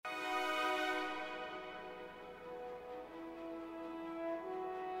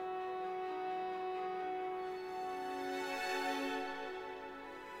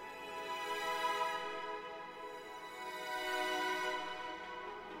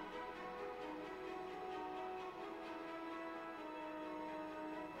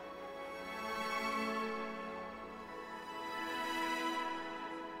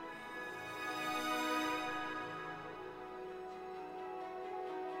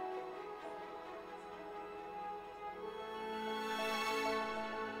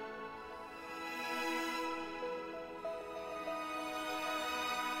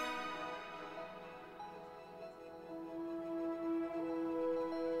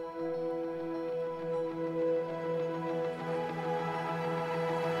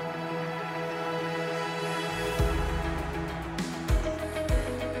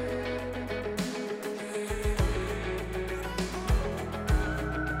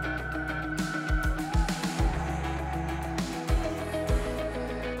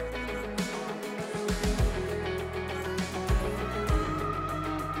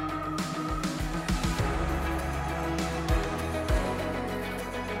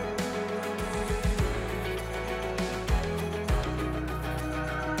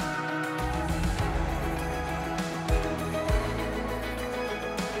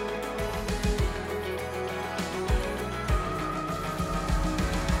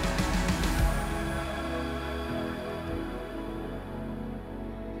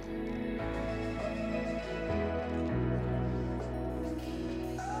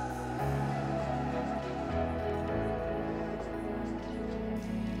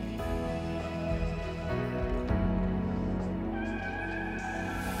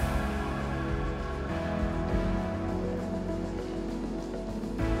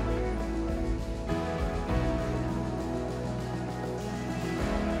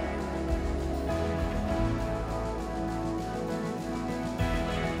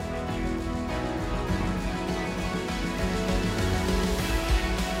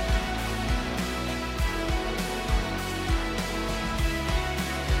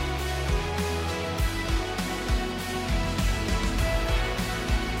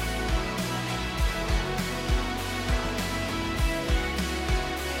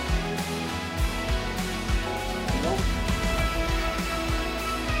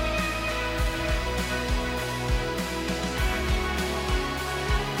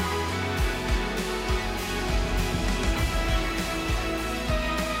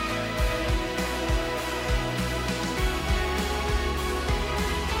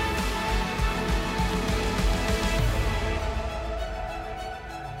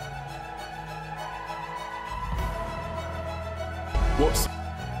Whoops.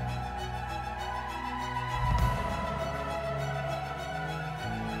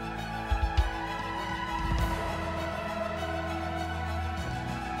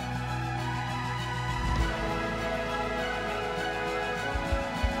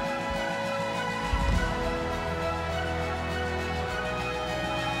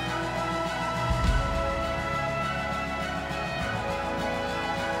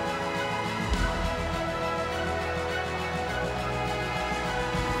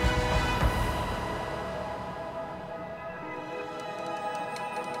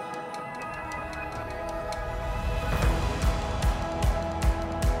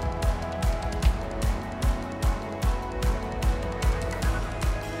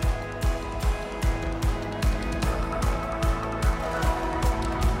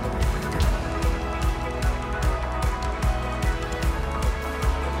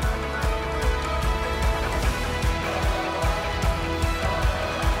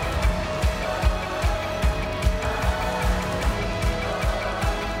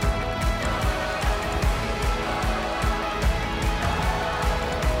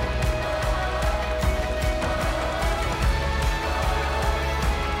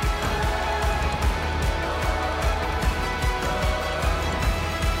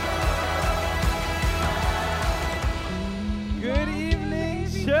 Good evening,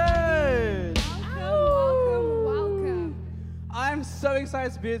 church. Welcome. I'm so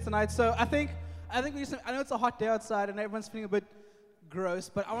excited to be here tonight. So I think we just, I know it's a hot day outside and everyone's feeling a bit gross,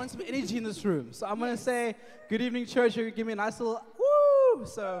 but I want some energy in this room. So I'm gonna say, good evening, church. You give me a nice little woo.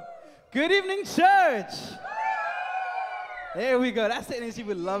 So, good evening, church. There we go. That's the energy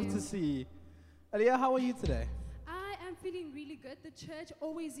we'd love to see. Aliyah, how are you today? I am feeling really good. The church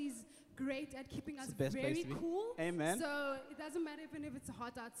always is great at keeping us the best place very to be. cool. Amen. So it doesn't matter even if it's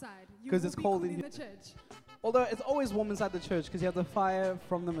hot outside. You 'Cause will it's be cold cool in in here. the church. Although it's always warm inside the church because you have the fire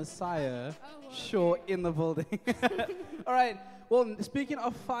from the Messiah, Oh, well, sure, okay. in the building. All right. Well, speaking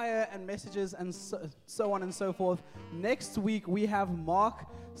of fire and messages and so on and so forth, next week we have Mark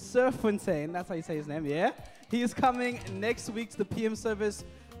Serfontaine. That's how you say his name, yeah? He is coming next week to the PM service.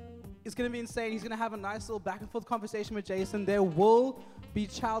 It's going to be insane. He's going to have a nice little back and forth conversation with Jason. There will be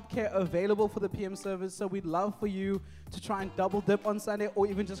childcare available for the PM service, so we'd love for you to try and double dip on Sunday or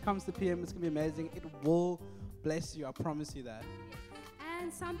even just come to the PM. It's going to be amazing. It will bless you. I promise you that.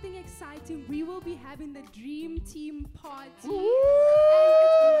 And something exciting, we will be having the Dream Team Party. Woo!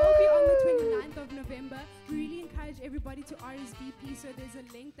 And it will be on the 29th of November. We really encourage everybody to RSVP, so there's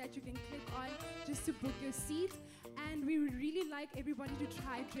a link that you can click on just to book your seat. And we would really like everybody to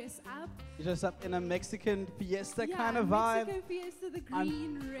try dress up. You're just up in a Mexican fiesta Yeah, kind of vibe. Mexican fiesta, the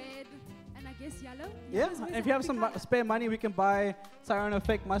green, red, and I guess yellow. Yeah, Yellow's always and if a you have happy some color. spare money, we can buy Tyrone a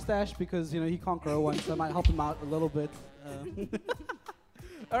fake mustache because, he can't grow one, so it might help him out a little bit.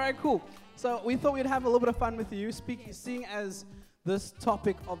 All right, cool. So we thought we'd have a little bit of fun with you. Seeing as this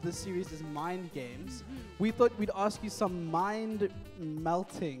topic of the series is mind games, we thought we'd ask you some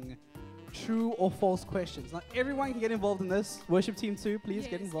mind-melting true or false questions. Now, everyone can get involved in this. Worship team too, please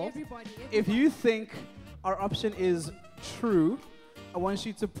get Yes, involved. Everybody. If you think our option is true, I want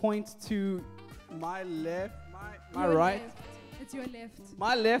you to point to my left, my Your right, left. It's your left.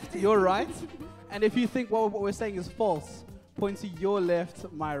 my left, your right. And if you think what we're saying is false, point to your left,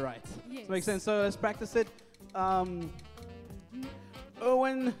 my right. Yes. Does that make sense? So let's practice it.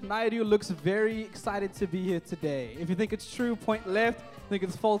 Owen Naidu looks very excited to be here today. If you think it's true, point left. Think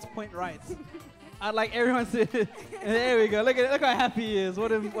it's false, point right. I'd like everyone to. There we go. Look how happy he is.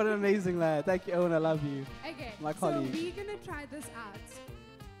 What an amazing lad. Thank you, Owen. I love you. Okay, My so colleague. we're gonna try this out.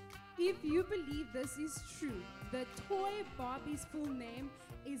 If you believe this is true, the toy Barbie's full name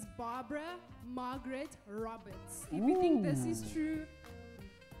is Barbara Margaret Roberts. If you think this is true,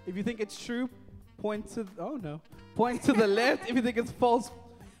 If you think it's true, point to. Point to the left. If you think it's false,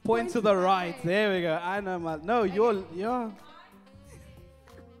 point to the right. right. There we go. I know my. No, you're.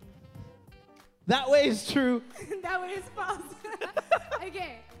 That way is true. that one is false.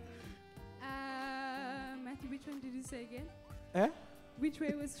 Okay. Matthew, which one did you say again? Eh? Which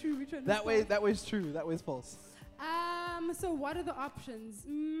way was true? Which one? That was way. false? That way is true. That way is false. So what are the options?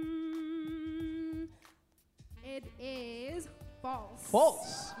 It is false.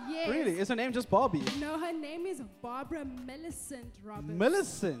 False. Yes. Really? Is her name just Barbie? No, her name is Barbara Millicent Roberts.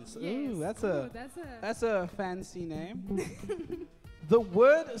 Millicent. Yes. Ooh, that's Ooh, that's a. That's a fancy name. The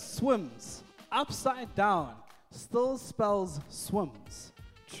word swims upside down still spells swims.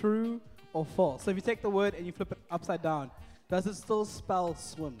 True or false? So if you take the word and you flip it upside down, does it still spell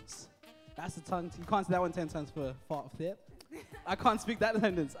swims? That's the tongue. You can't say that one 10 times for far off there. I can't speak that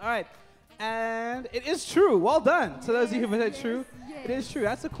sentence. All right. And it is true. Well done. To those of you who said true, yes. it is true.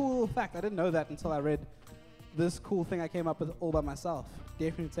 That's a cool fact. I didn't know that until I read this cool thing I came up with all by myself.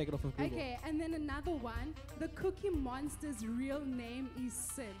 Definitely take it off of Google. Okay, and then another one. The Cookie Monster's real name is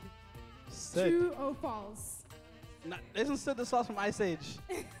Sid. Sid. True or false? No, isn't Sid the sauce from Ice Age?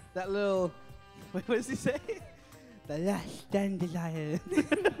 That little, what does he say? The last dandelion.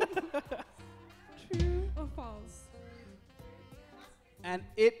 True or false? And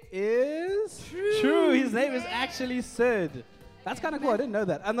it is true. His name is actually Sid. That's kind of cool. I didn't know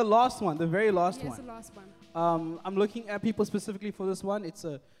that. And the last one, the very last Yes, one. the last one. I'm looking at people specifically for this one. It's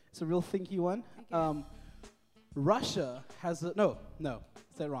a real thinky one. Okay. Russia has no,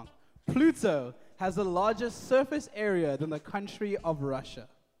 said wrong. Pluto has the largest surface area than the country of Russia.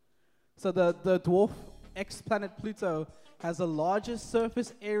 So the dwarf X-planet Pluto has the largest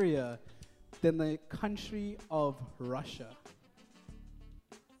surface area than the country of Russia.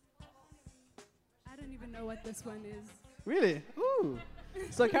 I don't even know what this one is. Really? Ooh.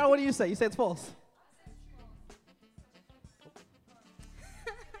 So Carol, what do you say? You say it's false.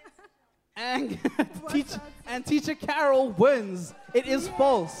 And teacher Carol wins. It is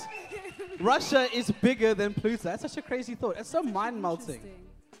false. Russia is bigger than Pluto. That's such a crazy thought. It's so mind-melting. Interesting.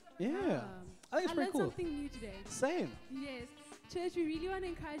 Yeah. I think it's pretty learned cool. something new today. Same. Yes. Church, we really want to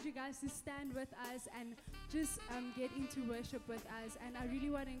encourage you guys to stand with us and just get into worship with us. And I really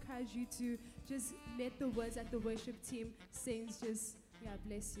want to encourage you to just let the words that the worship team sings just,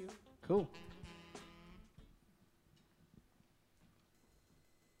 bless you. Cool.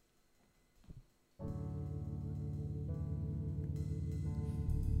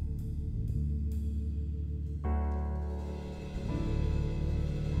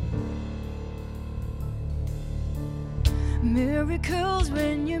 Miracles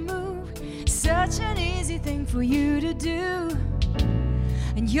when you move, such an easy thing for you to do.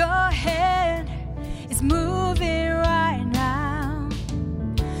 And your hand is moving right now.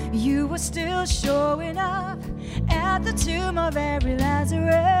 You are still showing up at the tomb of every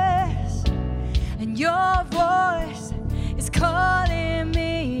Lazarus. And your voice is calling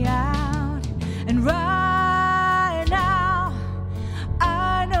me out. And right now,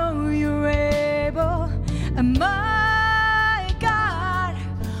 I know you're able. And my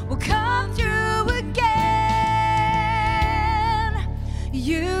come through again.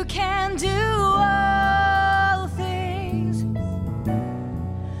 You can do all things.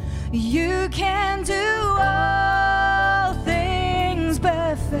 You can do all things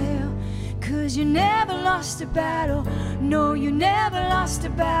but fail. 'Cause you never lost a battle. No, you never lost a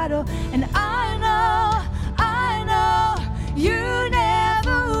battle. And I know you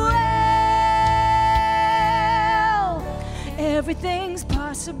never will. Everything's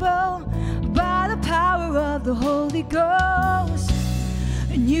possible by the power of the Holy Ghost.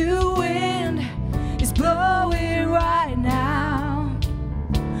 A new wind is blowing right now,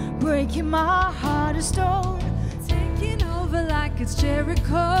 breaking my heart of stone, taking over like it's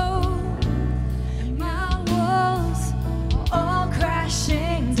Jericho. And my walls are all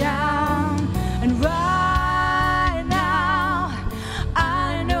crashing down. And right now,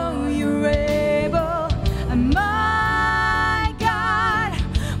 I know you're able. And my God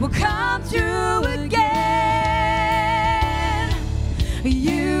will come through again.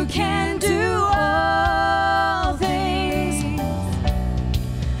 You can do all things.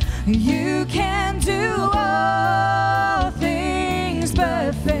 You can do all things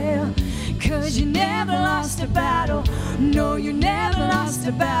but fail. 'Cause you never lost a battle. No, you never lost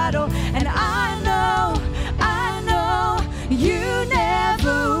a battle. And I know you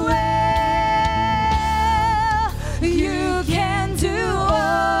never will. You can do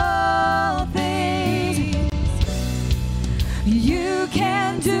all things. You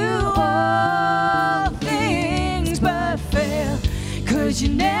can do all things but fail. 'Cause you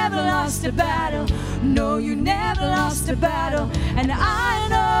never lost a battle. No, you never lost a battle. And I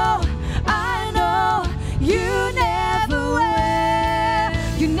know you never will.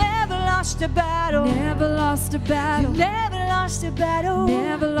 You never lost a battle. Never lost a battle. You never lost a battle.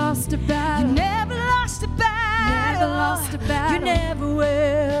 Never lost a battle. You never lost a battle. Never lost a battle. You never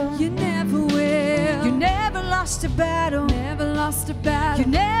will. You never will. You never lost a battle. Never lost a battle.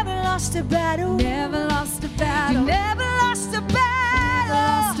 You never lost a battle. Never lost a battle. You never lost a battle. Never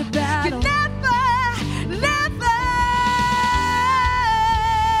lost a battle. You never.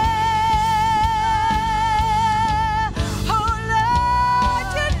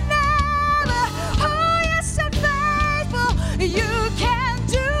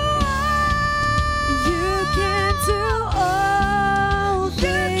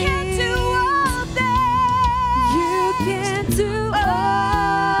 Do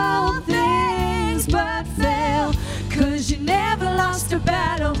all things.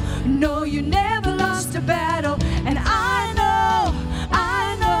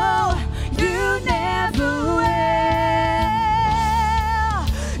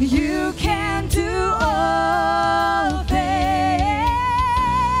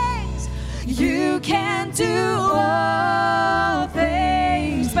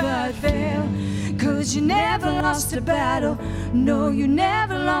 'cause you never lost a battle. No, you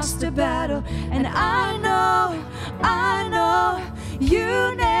never lost a battle. And I know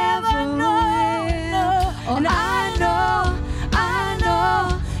you never know. And I know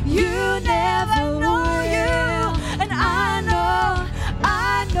you never know you. And I know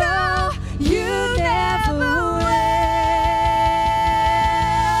you never will.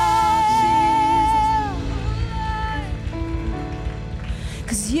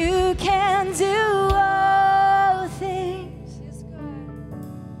 'Cause you can do all things.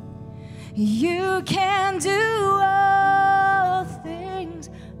 You can do all things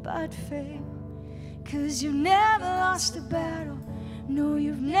but fail. 'Cause you've never lost a battle. No,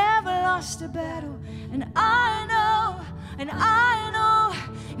 you've never lost a battle. And I know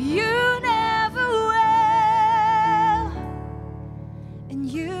you never will. And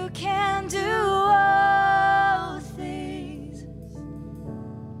you can do all things.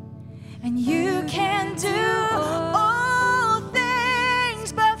 And you can do all things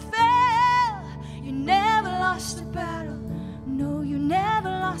but fail. You never lost a battle. No, you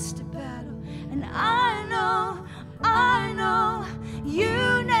never lost a battle. And I know you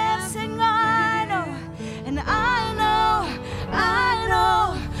never sing. I know, and I know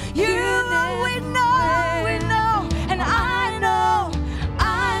you know, we know, and I know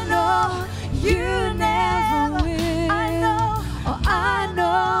you never will.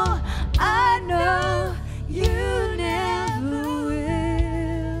 I know you never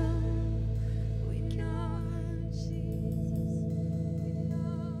will. We know Jesus, we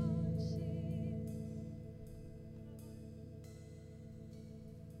know Jesus.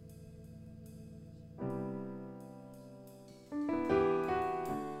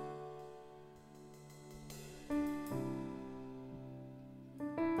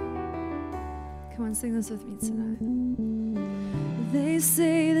 Come on, sing this with me tonight. They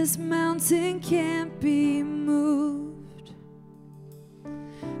say this mountain can't be moved.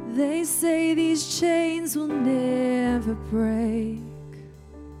 They say these chains will never break.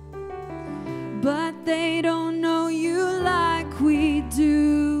 But they don't know you like we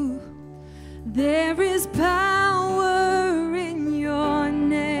do. There is power in your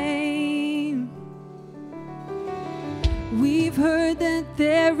name. We've heard that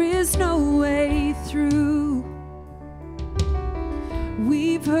there is no way through.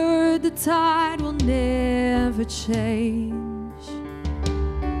 We've heard the tide will never change.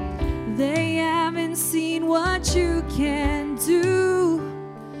 They haven't seen what you can do,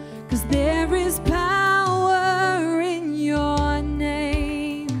 'cause there is power in your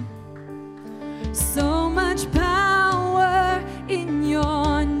name. So much power in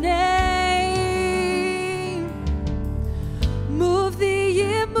your name. Move the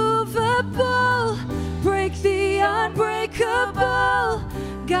immovable, break the unbreakable.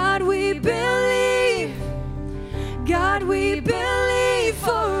 God, we believe. God, we believe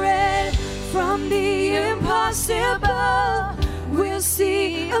for it. From the impossible, we'll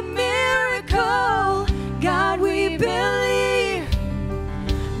see a miracle. God, we believe.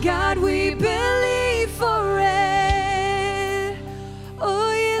 God, we believe for it.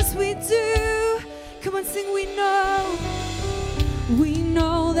 Oh, yes, we do. Come on, sing, we know. We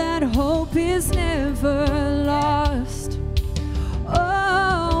know that hope is never lost.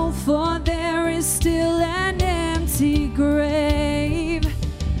 Oh, for there is still an empty grave.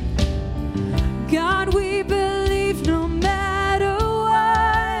 God, we believe no matter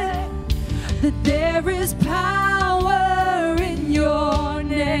what, that there is power in your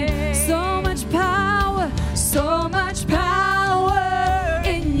name. So much power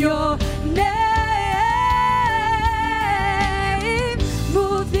in your name.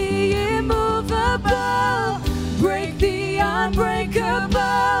 Move the immovable, break the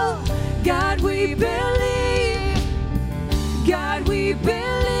unbreakable. God, we believe. God, we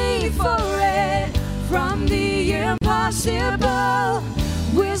believe for it. From the impossible,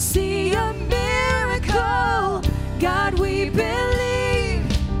 we'll see a miracle. God, we believe.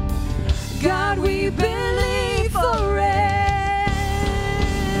 God, we believe for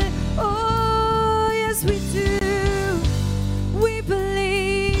it. Oh, yes, we do. We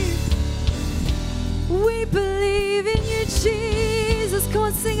believe. We believe in you, Jesus. Come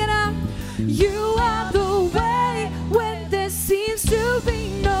on, sing it out. You are the way when there seems to be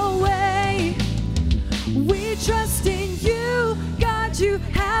no way. We trust in you, God, you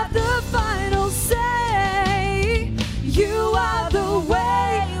have the final say. You are the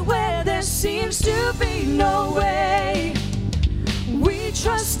way where there seems to be no way. We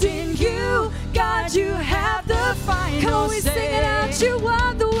trust in you, God, you have the final say. Come on, we sing it out. You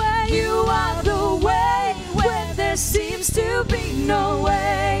are the way. You are the way where there seems to be no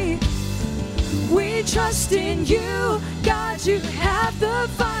way. We we trust in you. God, you have the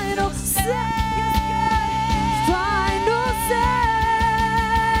final say. Final say.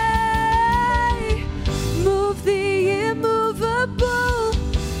 Move the immovable,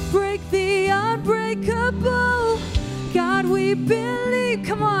 break the unbreakable. God, we believe.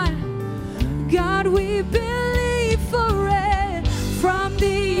 Come on. God, we believe for it. From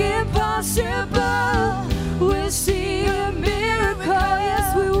the impossible, we'll see a miracle.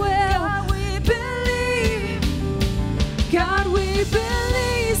 Yes, we will. God, we believe. God, we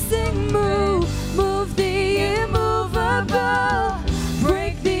believe. Sing, move, move the immovable,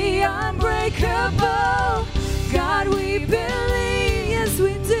 break the unbreakable. God, we believe. Yes,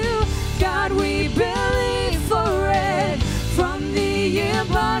 we do. God, we believe for it. From the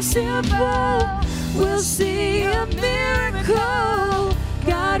impossible, we'll see a miracle.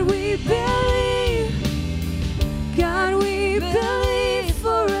 God, we believe. God, we believe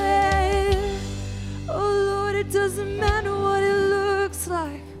for it. Oh Lord, it doesn't matter what it looks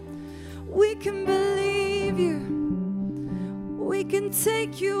like. We can believe you. We can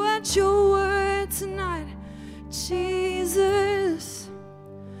take you at your word tonight. Jesus,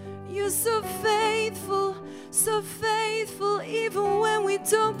 you're so faithful, even when we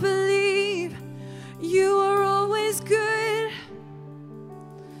don't believe. You are always good.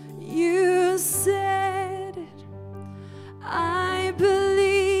 You said it. I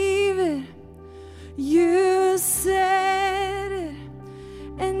believe it. You said it,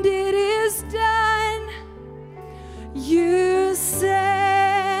 and it is done. You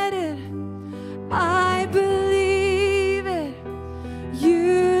said it. I believe it.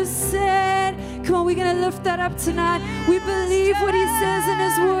 You said. Come on, we're going to lift that up tonight. We believe what he says in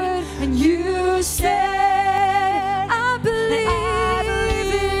his word. And you said, I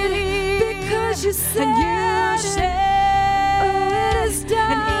believe it, because you said, and you said, oh, it is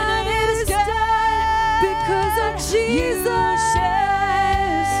done, and it is done, because of Jesus.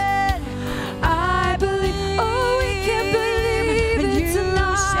 I believe, oh, we can believe it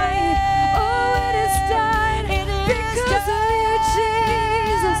tonight. Oh, it is done, because of you,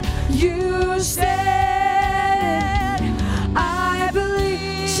 Jesus. You said, I believe,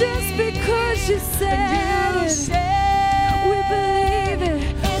 just because you said it. We believe it.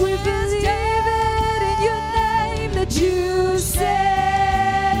 We believe it in your name that you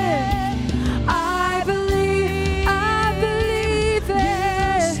said. I believe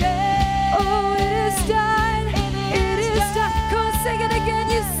it. Oh, it is done. It is done. Come on, sing it again.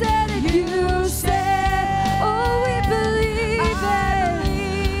 You said it. You said. Oh, we believe it.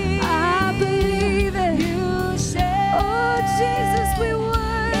 I believe it. You said. Oh, Jesus, we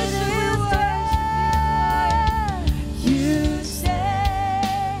worship you. You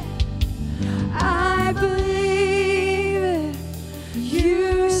said. I believe it.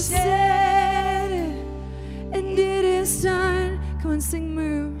 You said it, and it is done. Come on, sing,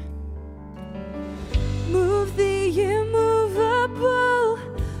 move. Move the immovable,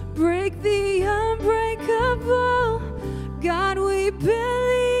 break the unbreakable. God, we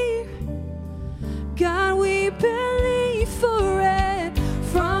believe. God, we believe for it.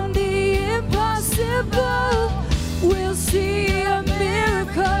 From the impossible, we'll see a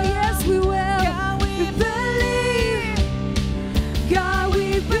miracle. Yes, we will. God, we believe. God,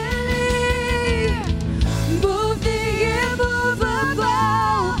 we believe. Move the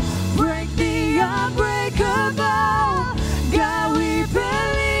immovable, break the unbreakable. God, we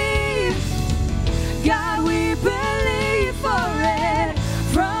believe. God, we believe for it.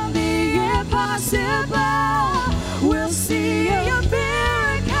 From the impossible, we'll see a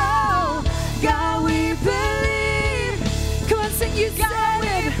miracle. God, we believe. Come on, sing. You said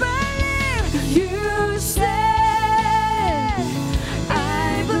it. You said,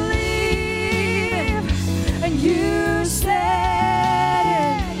 I believe, and you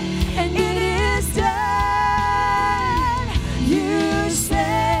said, and it is done. You said,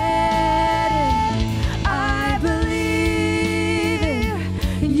 I believe,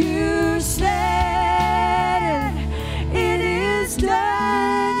 and you said, it is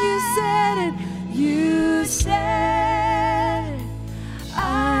done. You said it. You said,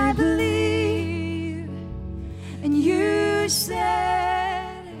 I believe, and you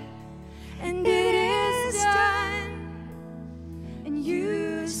said, and it is done. And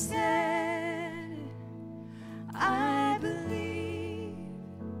you said, I believe,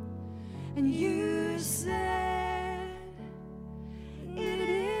 and you said, it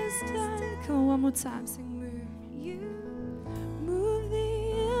is done. Come on, one more time, sing, move. You move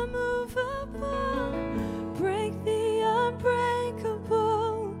the immovable, break the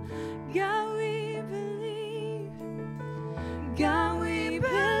unbreakable. God, we believe. God, we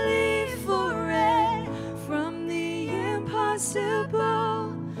believe for it.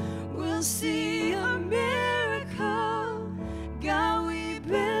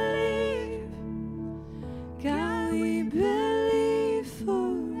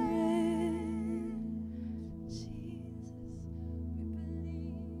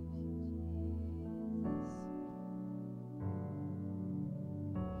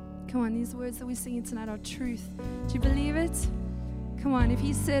 Come on, these words that we're singing tonight are truth. Do you believe it? Come on, if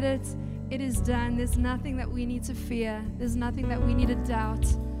He said it, it is done. There's nothing that we need to fear. There's nothing that we need to doubt.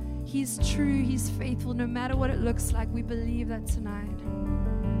 He's true, He's faithful, no matter what it looks like. We believe that tonight.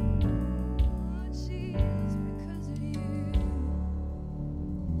 Oh, Jesus, because of You.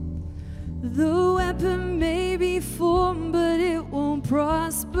 The weapon may be formed, but it won't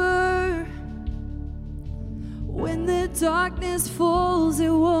prosper. When the darkness falls, it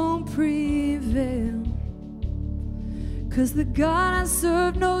won't prevail. 'Cause the God I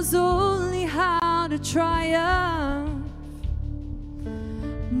serve knows only how to triumph.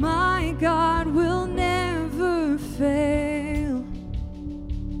 My God will never fail.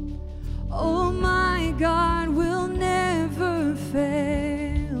 Oh, my God will never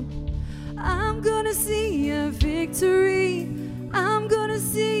fail. I'm gonna see a victory. I'm gonna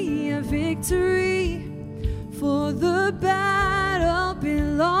see a victory. For the battle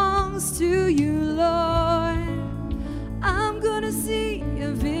belongs to You, Lord. I'm gonna see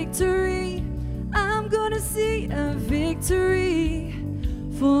a victory. I'm gonna see a victory.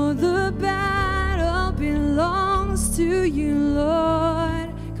 For the battle belongs to You, Lord.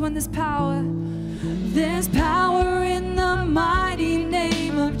 Come on, there's power. There's power in the mighty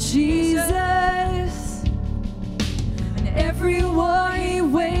name of Jesus. And every war He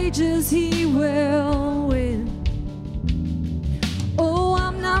wages, He will win. Oh,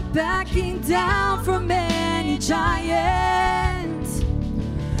 I'm not backing down from any giant.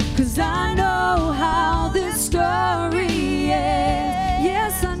 'Cause I know how this story ends.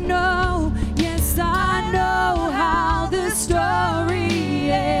 Yes, I know. Yes, I know how this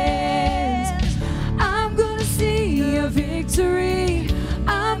story ends. I'm gonna see a victory.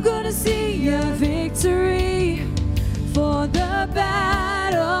 I'm gonna see a victory. For the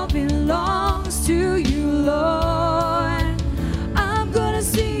battle belongs to You, Lord. I'm gonna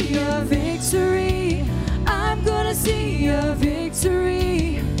see a victory. I'm gonna see a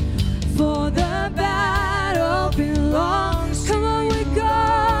victory. For the battle belongs. Come on, we're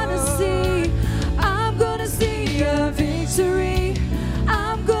gonna see. I'm gonna see a victory.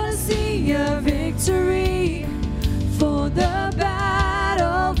 I'm gonna see a victory. For the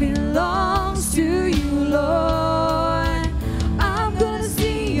battle belongs to You, Lord. I'm gonna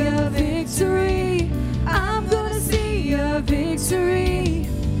see a victory. I'm gonna see a victory.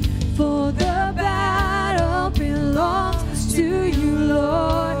 For the battle belongs to You,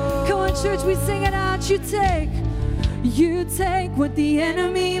 Lord. Come on, church, we sing it out. You take what the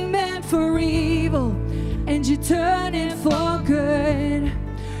enemy meant for evil, and You turn it for good.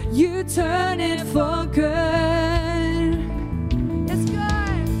 You turn it for good. Yes,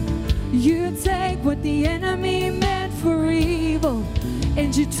 God. You take what the enemy meant for evil,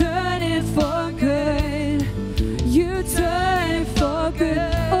 and You turn it for good. You turn it for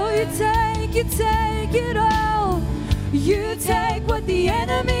good. Oh, you take it all. You take what the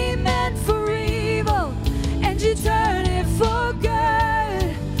enemy meant for evil, and You turn it for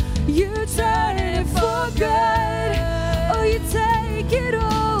good. You turn it for good. Oh, you take it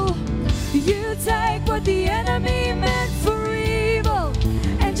all. You take what the enemy meant for evil,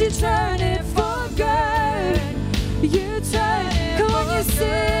 and You turn it for good. You turn it. Come on, you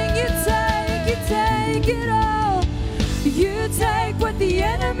sing. You take it all. You take what the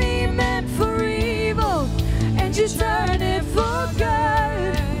enemy meant for evil, and You turn it for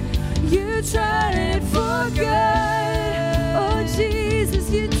good. You turn it for good. Oh, Jesus,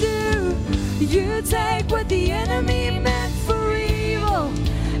 You do. You take what the enemy meant for evil,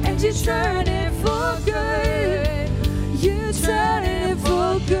 and You turn it for good. You turn it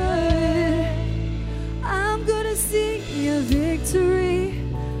for good. I'm gonna see a victory.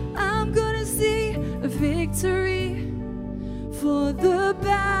 I'm gonna see a victory. For the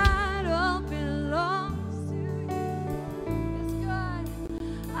battle belongs to You. Yes, God.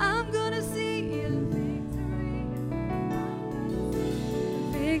 I'm gonna see a victory.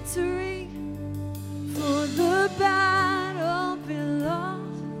 Victory. For the battle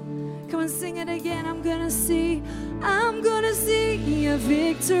belongs. Come on, sing it again. I'm gonna see a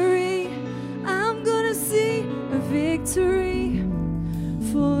victory. I'm gonna see a victory.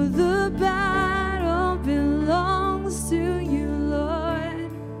 For the battle belongs to You, Lord.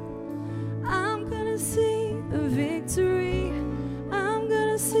 I'm gonna see a victory. I'm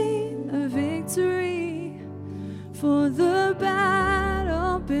gonna see a victory. For the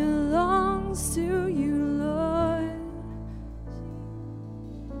battle belongs to You, Lord.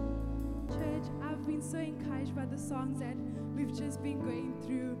 Church, I've been so encouraged by the songs that we've just been going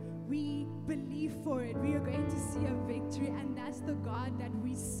through. We believe for for it. We are going to see a victory, and that's the God that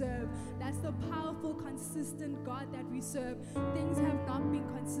we serve. That's the powerful, consistent God that we serve. Things have not been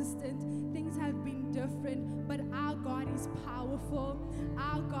consistent, things have been different, but our God is powerful.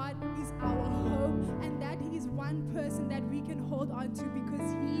 Our God is our hope, and that He is one person that we can hold on to,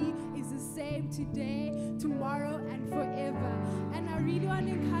 because He is the same today, tomorrow, and forever. And I really want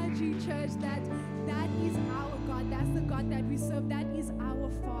to encourage you, church, that is our God. That's the God that we serve. That is our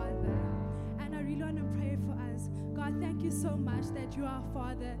Father. And I really want to pray for us. God, thank you so much that you are our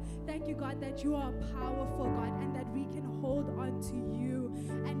Father. Thank you, God, that you are a powerful God, and that we can hold on to you.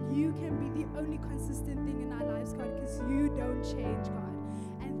 And you can be the only consistent thing in our lives, God, because you don't change, God.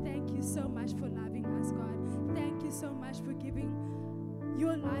 And thank you so much for loving us, God. Thank you so much for giving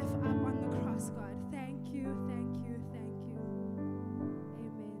your life up on the cross, God. Thank you, thank you, thank you.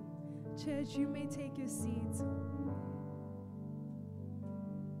 Amen. Church, you may take your seats.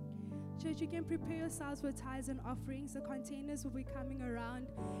 Church, you can prepare yourselves for tithes and offerings. The containers will be coming around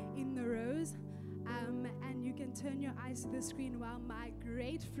in the rows. And you can turn your eyes to the screen while my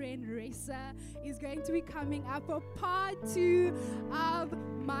great friend Reza is going to be coming up for part 2 of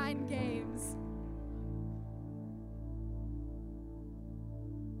Mind Games.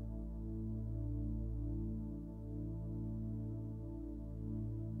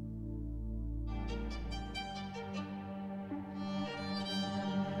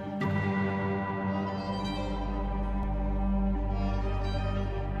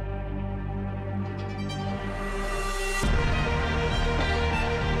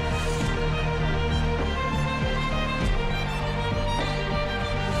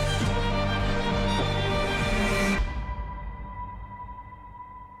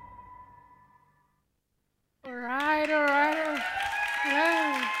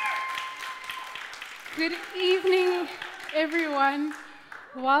 Good evening, everyone.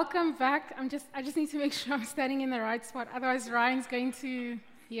 Welcome back. I just need to make sure I'm standing in the right spot. Otherwise, Ryan's going to.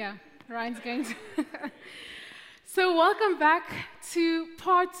 So welcome back to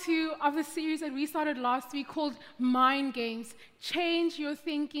part 2 of the series that we started last week called Mind Games. Change your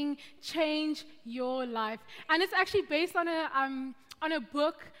thinking, change your life. And it's actually based on a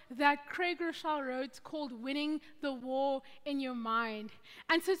book that Craig Rochelle wrote called Winning the War in Your Mind.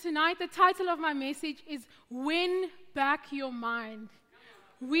 And so tonight, the title of my message is Win Back Your Mind.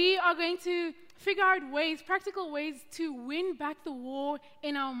 We are going to figure out practical ways to win back the war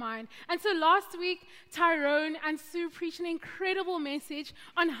in our mind. And so last week, Tyrone and Sue preached an incredible message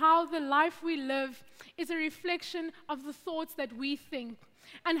on how the life we live is a reflection of the thoughts that we think,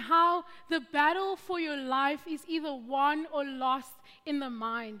 and how the battle for your life is either won or lost in the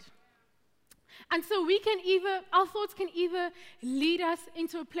mind. And so our thoughts can either lead us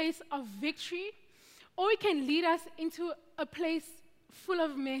into a place of victory, or it can lead us into a place full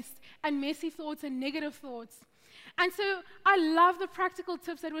of mess and messy thoughts and negative thoughts. And so I love the practical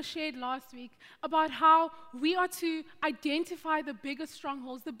tips that were shared last week about how we are to identify the biggest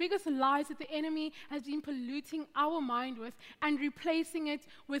strongholds, the biggest lies that the enemy has been polluting our mind with, and replacing it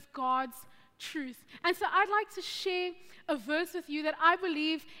with God's truth. And so I'd like to share a verse with you that I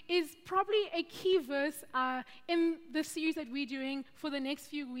believe is probably a key verse in the series that we're doing for the next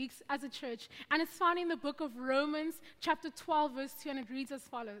few weeks as a church. And it's found in the book of Romans, chapter 12, verse 2, and it reads as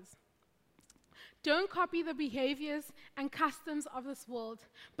follows. Don't copy the behaviors and customs of this world,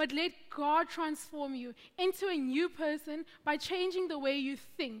 but let God transform you into a new person by changing the way you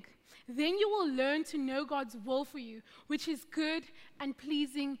think. Then you will learn to know God's will for you, which is good and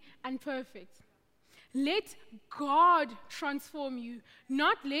pleasing and perfect. Let God transform you,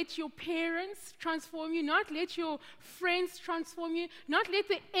 not let your parents transform you, not let your friends transform you, not let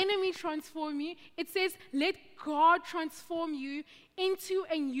the enemy transform you. It says, let God transform you into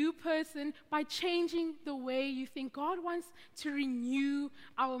a new person by changing the way you think. God wants to renew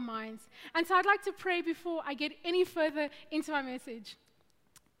our minds. And so I'd like to pray before I get any further into my message.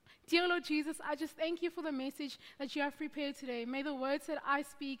 Dear Lord Jesus, I just thank you for the message that you have prepared today. May the words that I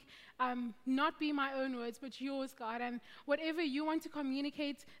speak not be my own words, but yours, God. And whatever you want to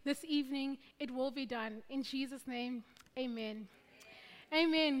communicate this evening, it will be done. In Jesus' name, amen.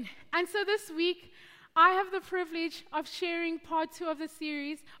 Amen. And so this week, I have the privilege of sharing part 2 of the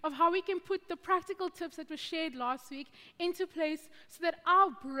series of how we can put the practical tips that were shared last week into place so that our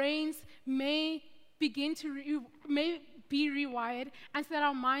brains may begin to be rewired, and so that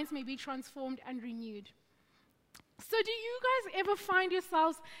our minds may be transformed and renewed. So do you guys ever find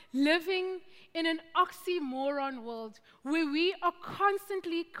yourselves living in an oxymoron world where we are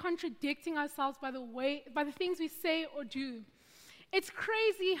constantly contradicting ourselves by the things we say or do? It's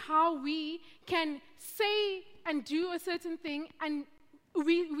crazy how we can say and do a certain thing and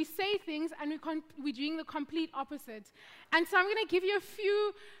we say things and we're doing the complete opposite. And so I'm going to give you a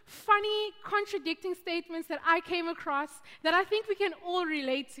few funny, contradicting statements that I came across that I think we can all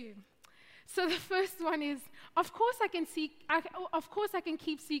relate to. So the first one is, of course I can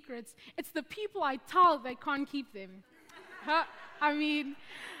keep secrets. It's the people I tell that can't keep them. I mean,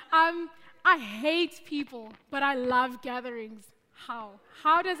 I hate people, but I love gatherings. How?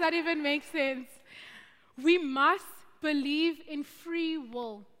 How does that even make sense? We must believe in free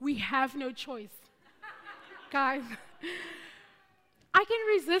will. We have no choice. Guys, I can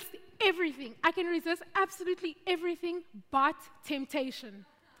resist everything. I can resist absolutely everything but temptation.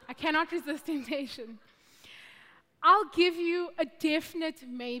 I cannot resist temptation. I'll give you a definite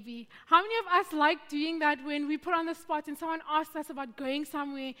maybe. How many of us like doing that when we put on the spot and someone asks us about going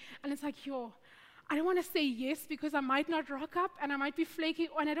somewhere and it's like, I don't want to say yes because I might not rock up and I might be flaky,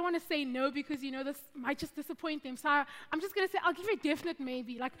 and I don't want to say no because, this might just disappoint them. So I'm just going to say, I'll give you a definite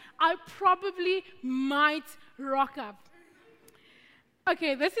maybe. Like, I probably might rock up.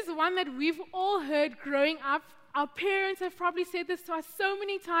 Okay, this is one that we've all heard growing up. Our parents have probably said this to us so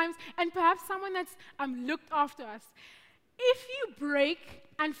many times, and perhaps someone that's looked after us. If you break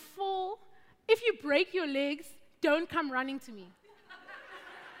and fall, if you break your legs, don't come running to me.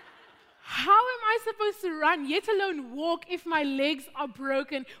 How am I supposed to run, yet alone walk, if my legs are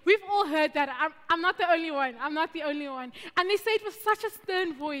broken? We've all heard that. I'm not the only one. I'm not the only one. And they say it with such a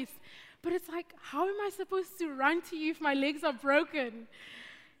stern voice. But it's like, how am I supposed to run to you if my legs are broken?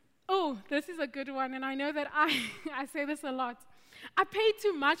 Oh, this is a good one, and I know that I say this a lot. I paid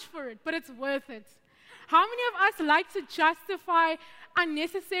too much for it, but it's worth it. How many of us like to justify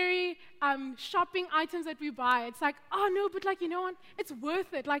unnecessary shopping items that we buy? It's like, oh no, but like, you know what? It's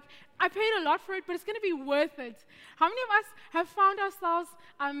worth it. Like, I paid a lot for it, but it's going to be worth it. How many of us have found ourselves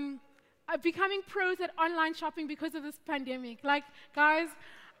becoming pros at online shopping because of this pandemic? Like, guys,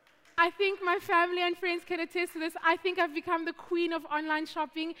 I think my family and friends can attest to this. I think I've become the queen of online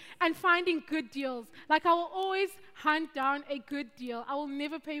shopping and finding good deals. Like, I will always hunt down a good deal. I will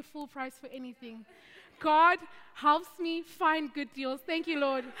never pay full price for anything. God helps me find good deals. Thank you,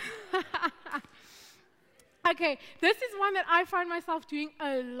 Lord. Okay, this is one that I find myself doing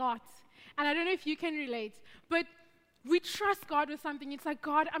a lot. And I don't know if you can relate, but we trust God with something. It's like,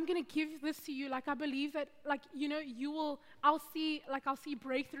 God, I'm going to give this to you. Like, I believe that, like, I'll see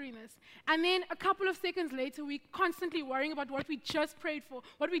breakthrough in this. And then a couple of seconds later, we're constantly worrying about what we just prayed for,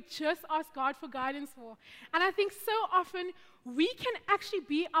 what we just asked God for guidance for. And I think so often we can actually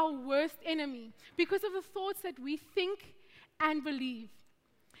be our worst enemy because of the thoughts that we think and believe.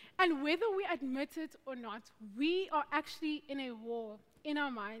 And whether we admit it or not, we are actually in a war in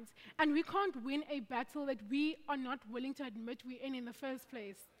our minds, and we can't win a battle that we are not willing to admit we're in the first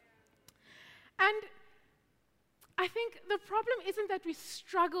place. And I think the problem isn't that we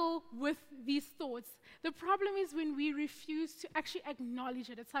struggle with these thoughts. The problem is when we refuse to actually acknowledge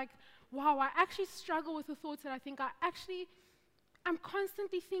it. It's like, wow, I actually struggle with the thoughts that I think I'm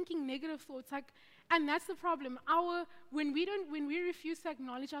constantly thinking negative thoughts. Like, and that's the problem. When we refuse to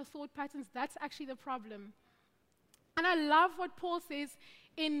acknowledge our thought patterns, that's actually the problem. And I love what Paul says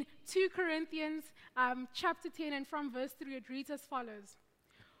in 2 Corinthians chapter 10, and from verse 3, it reads as follows.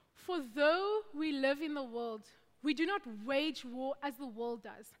 For though we live in the world, we do not wage war as the world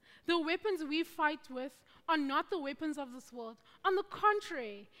does. The weapons we fight with are not the weapons of this world. On the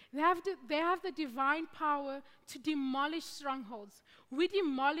contrary, they have the divine power to demolish strongholds. We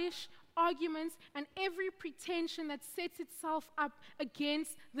demolish arguments and every pretension that sets itself up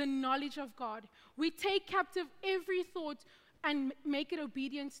against the knowledge of God. We take captive every thought and make it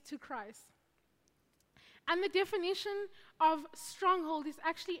obedient to Christ. And the definition of stronghold is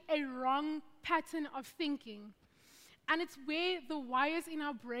actually a wrong pattern of thinking. And it's where the wires in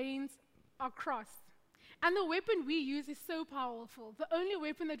our brains are crossed. And the weapon we use is so powerful. The only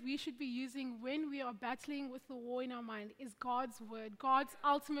weapon that we should be using when we are battling with the war in our mind is God's word, God's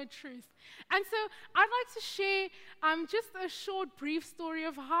ultimate truth. And so I'd like to share just a short, brief story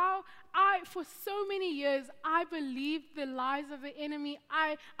of how for so many years, I believed the lies of the enemy.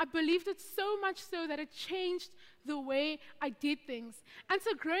 I believed it so much so that it changed the way I did things. And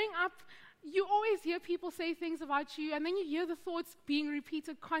so growing up, you always hear people say things about you, and then you hear the thoughts being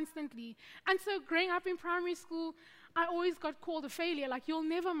repeated constantly. And so growing up in primary school, I always got called a failure. Like, you'll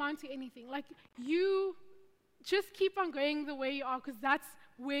never amount to anything. Like, you just keep on going the way you are because that's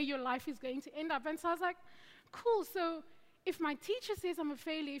where your life is going to end up. And so I was like, cool, so if my teacher says I'm a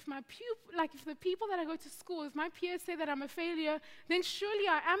failure, if the people that I go to school, if my peers say that I'm a failure, then surely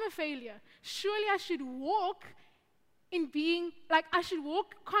I am a failure. Surely I should walk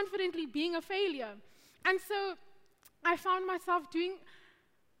confidently being a failure. And so I found myself doing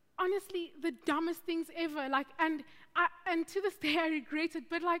honestly the dumbest things ever. Like, and to this day I regret it.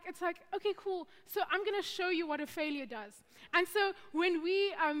 But like, it's like, okay, cool. So I'm gonna show you what a failure does. And so when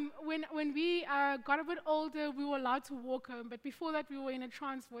we got a bit older, we were allowed to walk home. But before that, we were in a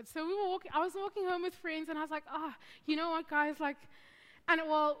transport. So we were walking. I was walking home with friends, and I was like, you know what, guys, like. And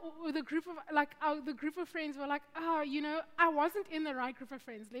well, the group of friends were like, I wasn't in the right group of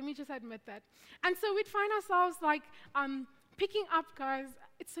friends. Let me just admit that. And so we'd find ourselves like picking up, guys.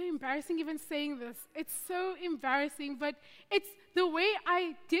 It's so embarrassing even saying this. It's so embarrassing, but it's the way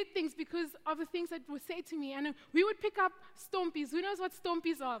I did things because of the things that were said to me. And we would pick up stompies. Who knows what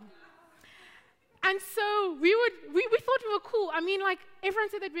stompies are? And so we thought we were cool. I mean, like everyone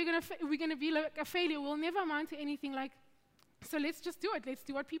said that we're gonna be like a failure. We'll never amount to anything. Like. So let's just do it. Let's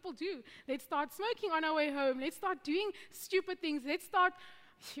do what people do. Let's start smoking on our way home. Let's start doing stupid things. Let's start,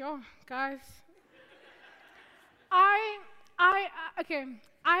 guys.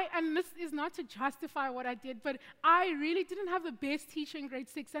 And this is not to justify what I did, but I really didn't have the best teacher in grade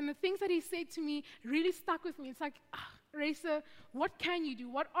 6, and the things that he said to me really stuck with me. It's like, Raisa, what can you do?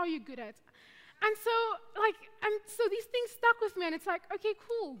 What are you good at? And so these things stuck with me, and it's like, okay,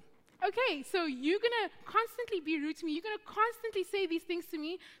 cool. Okay, so you're going to constantly be rude to me. You're going to constantly say these things to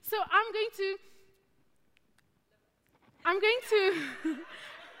me. So I'm going to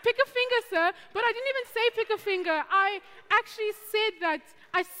pick a finger, sir. But I didn't even say pick a finger. I actually said that.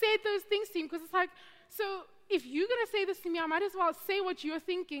 I said those things to him because it's like, so if you're going to say this to me, I might as well say what you're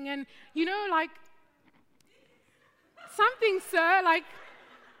thinking. And, like, something, sir, like,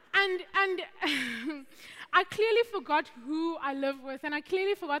 and I clearly forgot who I live with, and I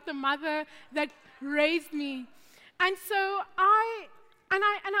clearly forgot the mother that raised me. And so I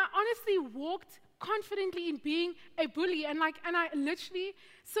honestly walked confidently in being a bully, and I literally,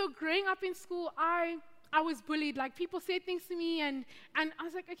 so growing up in school, I was bullied. Like, people said things to me, and I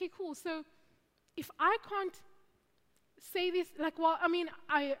was like, okay, cool. So if I can't say this,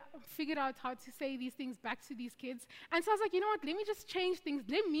 I figured out how to say these things back to these kids. And so I was like, you know what, let me just change things.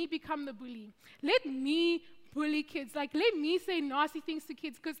 Let me become the bully. Let me bully kids. Like, let me say nasty things to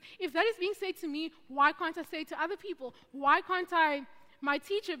kids. Because if that is being said to me, why can't I say it to other people? Why can't my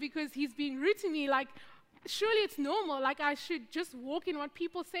teacher, because he's being rude to me, like, surely it's normal. Like, I should just walk in what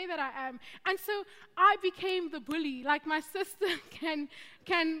people say that I am. And so I became the bully. Like, my sister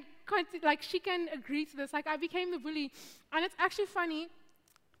she can agree to this. Like, I became the bully. And it's actually funny,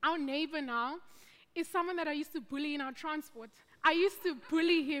 our neighbor now is someone that I used to bully in our transport. I used to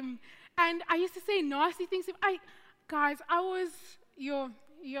bully him, and I used to say nasty things to him.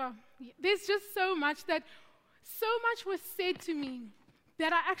 There's just so much was said to me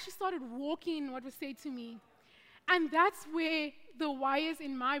that I actually started walking in what was said to me. And that's where the wires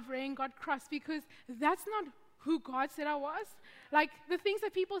in my brain got crossed, because that's not who God said I was. Like, the things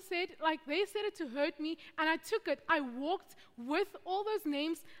that people said, like, they said it to hurt me, and I took it. I walked with all those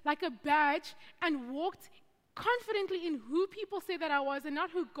names like a badge and walked confidently in who people said that I was and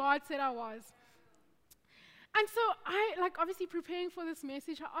not who God said I was. And so obviously preparing for this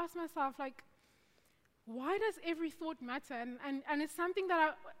message, I asked myself, like, why does every thought matter? And it's something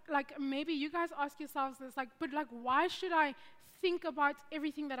that maybe you guys ask yourselves this, but why should I think about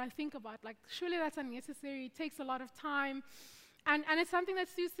everything that I think about? Like, surely that's unnecessary. It takes a lot of time. And it's something that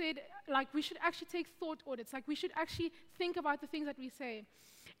Sue said, we should actually take thought audits. We should actually think about the things that we say.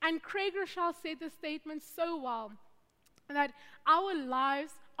 And Craig Rochelle said this statement so well, that our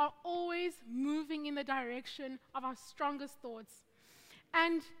lives are always moving in the direction of our strongest thoughts.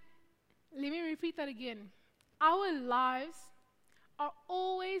 And let me repeat that again. Our lives are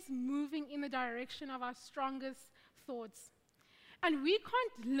always moving in the direction of our strongest thoughts. And we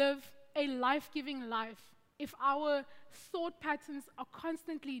can't live a life-giving life if our thought patterns are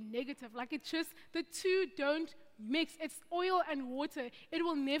constantly negative. The two don't mix. It's oil and water. It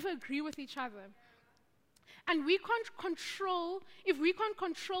will never agree with each other. And if we can't control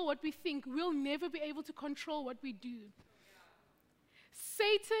what we think, we'll never be able to control what we do.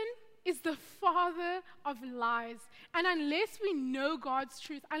 Satan is the father of lies. And unless we know God's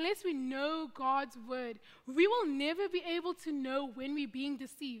truth, unless we know God's word, we will never be able to know when we're being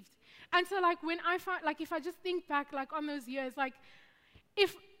deceived. And so when I find, if I just think back on those years,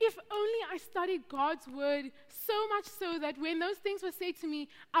 if only I studied God's word so much so that when those things were said to me,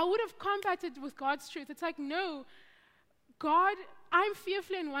 I would have combated with God's truth. It's no, God, I'm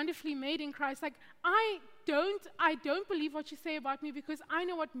fearfully and wonderfully made in Christ. I don't believe what you say about me because I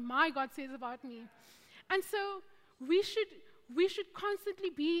know what my God says about me. And so we should constantly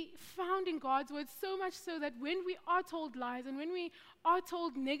be found in God's word, so much so that when we are told lies and when we are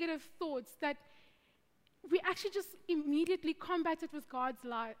told negative thoughts, that we actually just immediately combat it with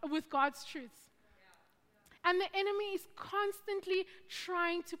God's truths. And the enemy is constantly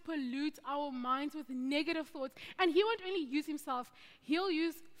trying to pollute our minds with negative thoughts. And he won't only use himself. He'll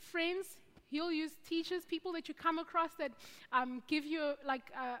use friends, he'll use teachers, people that you come across that give you,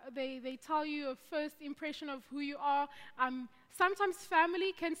 they tell you a first impression of who you are. Sometimes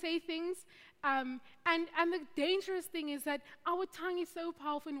family can say things. And the dangerous thing is that our tongue is so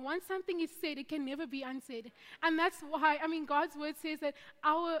powerful, and once something is said, it can never be unsaid. And that's why, God's word says that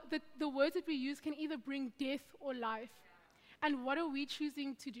the words that we use can either bring death or life. And what are we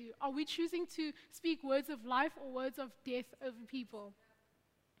choosing to do? Are we choosing to speak words of life or words of death over people?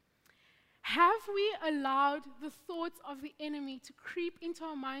 Have we allowed the thoughts of the enemy to creep into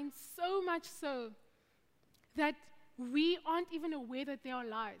our minds so much so that we aren't even aware that they are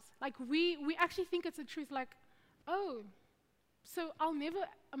lies? Like, we actually think it's the truth, like, oh, so I'll never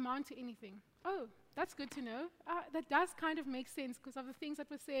amount to anything. Oh, that's good to know. That does kind of make sense because of the things that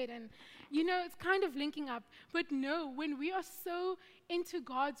were said, and, it's kind of linking up. But no, when we are so into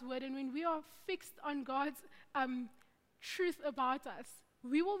God's word and when we are fixed on God's truth about us,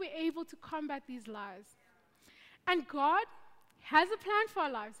 we will be able to combat these lies. And God has a plan for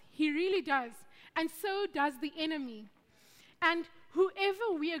our lives. He really does. And so does the enemy. And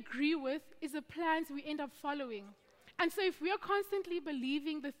whoever we agree with is the plans we end up following. And so if we are constantly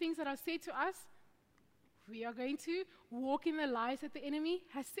believing the things that are said to us, we are going to walk in the lies that the enemy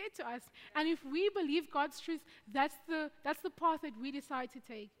has said to us. And if we believe God's truth, that's the path that we decide to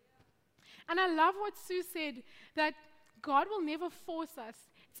take. And I love what Sue said, that God will never force us.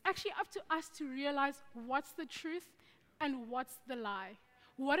 It's actually up to us to realize what's the truth and what's the lie.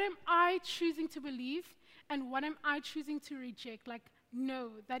 What am I choosing to believe and what am I choosing to reject? Like, no,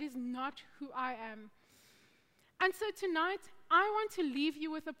 that is not who I am. And so tonight, I want to leave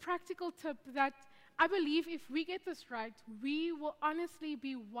you with a practical tip that I believe if we get this right, we will honestly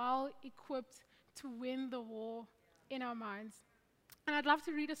be well equipped to win the war in our minds. And I'd love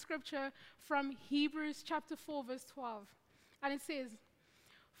to read a scripture from Hebrews chapter 4, verse 12. And it says,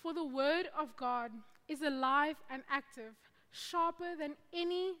 "For the word of God is alive and active, sharper than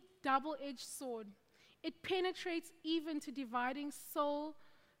any double-edged sword. It penetrates even to dividing soul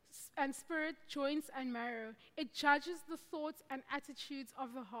and spirit, joints and marrow. It judges the thoughts and attitudes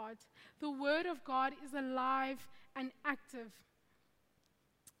of the heart. The word of God is alive and active."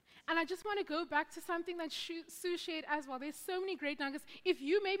 And I just want to go back to something that Sue shared as well. There's so many great nuggets. If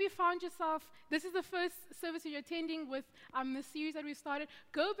you maybe found yourself, this is the first service you're attending with the series that we started,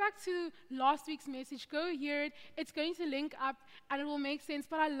 go back to last week's message. Go hear it. It's going to link up and it will make sense.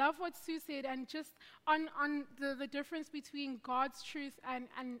 But I love what Sue said, and just on the difference between God's truth and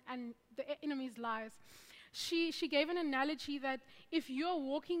the enemy's lies. She gave an analogy that if you're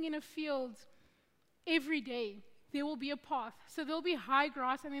walking in a field every day, there will be a path. So there'll be high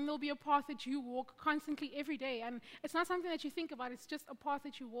grass, and then there'll be a path that you walk constantly every day. And it's not something that you think about, it's just a path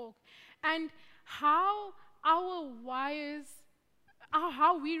that you walk. And how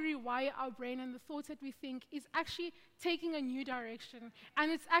we rewire our brain and the thoughts that we think is actually taking a new direction. And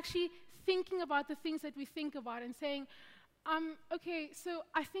it's actually thinking about the things that we think about and saying, okay, so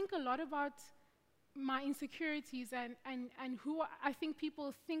I think a lot about my insecurities and who I think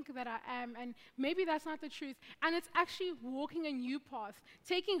people think that I am, and maybe that's not the truth. And it's actually walking a new path,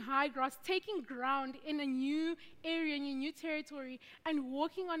 taking high grass, taking ground in a new area, in a new territory, and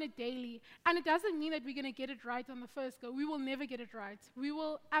walking on it daily. And it doesn't mean that we're going to get it right on the first go. We will never get it right. We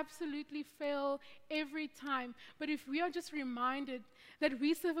will absolutely fail every time. But if we are just reminded that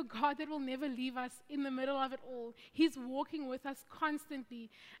we serve a God that will never leave us in the middle of it all, He's walking with us constantly.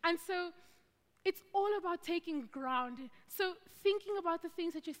 And so it's all about taking ground. So thinking about the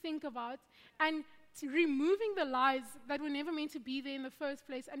things that you think about and removing the lies that were never meant to be there in the first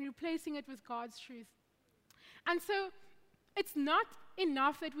place and replacing it with God's truth. And so it's not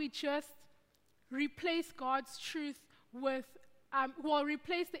enough that we just replace God's truth with,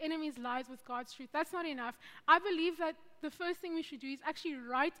 replace the enemy's lies with God's truth. That's not enough. I believe that the first thing we should do is actually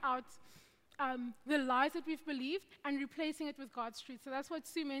write out the lies that we've believed and replacing it with God's truth. So that's what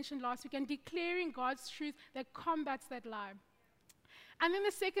Sue mentioned last week, and declaring God's truth that combats that lie. And then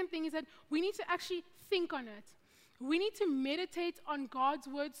the second thing is that we need to actually think on it. We need to meditate on God's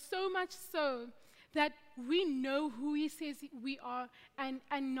word so much so that we know who He says we are and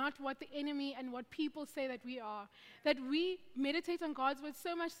not what the enemy and what people say that we are. That we meditate on God's word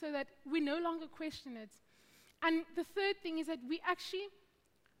so much so that we no longer question it. And the third thing is that we actually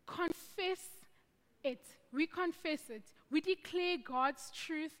confess it. We confess it. We declare God's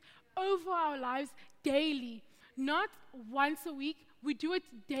truth over our lives daily. Not once a week, we do it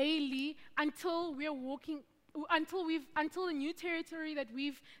daily until we're walking, until the new territory that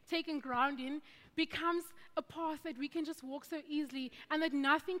we've taken ground in becomes a path that we can just walk so easily, and that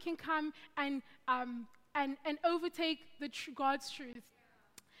nothing can come and overtake God's truth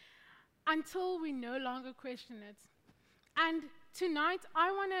until we no longer question it. And tonight,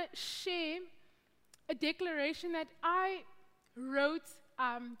 I want to share a declaration that I wrote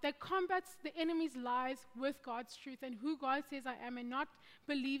that combats the enemy's lies with God's truth and who God says I am, and not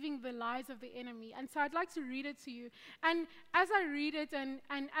believing the lies of the enemy. And so I'd like to read it to you. And as I read it, and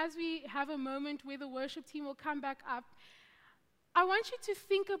as we have a moment where the worship team will come back up, I want you to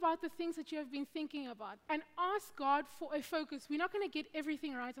think about the things that you have been thinking about and ask God for a focus. We're not going to get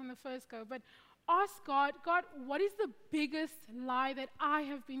everything right on the first go, but ask God, what is the biggest lie that I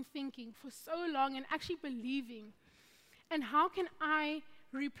have been thinking for so long and actually believing? And how can I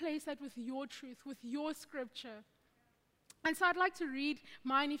replace that with your truth, with your scripture? And so I'd like to read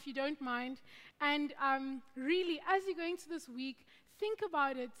mine, if you don't mind. And really, as you're going to this week, think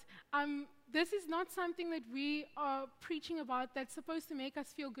about it. This is not something that we are preaching about that's supposed to make us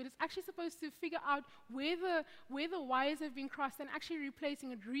feel good. It's actually supposed to figure out where the wires have been crossed and actually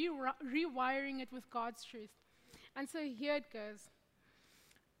replacing it, rewiring it with God's truth. And so here it goes.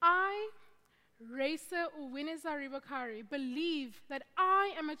 I, Raisa Uwineza Ribakari, believe that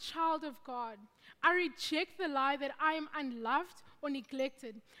I am a child of God. I reject the lie that I am unloved or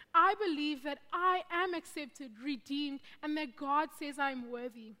neglected. I believe that I am accepted, redeemed, and that God says I am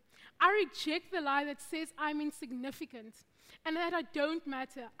worthy. I reject the lie that says I'm insignificant and that I don't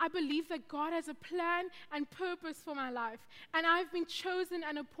matter. I believe that God has a plan and purpose for my life, and I've been chosen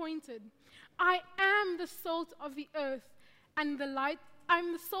and appointed. I am the salt of the earth and the light.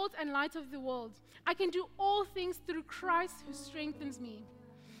 I'm the salt and light of the world. I can do all things through Christ who strengthens me.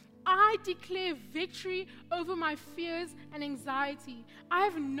 I declare victory over my fears and anxiety. I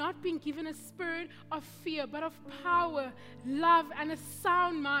have not been given a spirit of fear, but of power, love, and a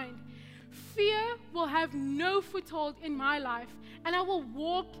sound mind. Fear will have no foothold in my life, and I will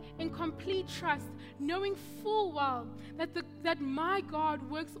walk in complete trust, knowing full well that my God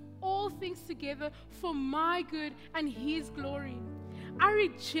works all things together for my good and His glory. I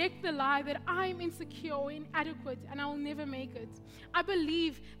reject the lie that I'm insecure or inadequate and I will never make it. I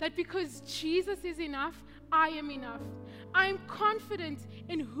believe that because Jesus is enough, I am enough. I am confident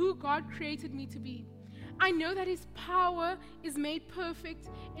in who God created me to be. I know that His power is made perfect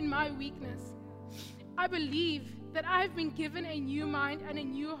in my weakness. I believe that I've been given a new mind and a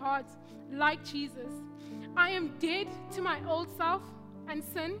new heart like Jesus. I am dead to my old self and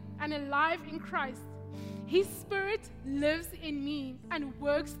sin and alive in Christ. His Spirit lives in me and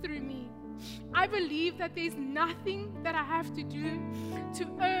works through me. I believe that there's nothing that I have to do to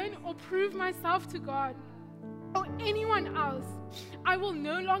earn or prove myself to God or anyone else. I will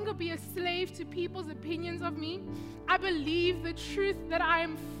no longer be a slave to people's opinions of me. I believe the truth that I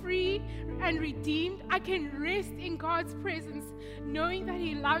am free and redeemed. I can rest in God's presence, knowing that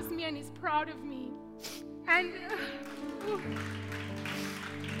He loves me and is proud of me. And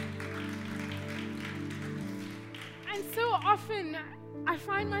and so often I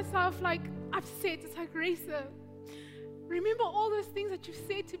find myself like upset. It's like, Raisa, remember all those things that you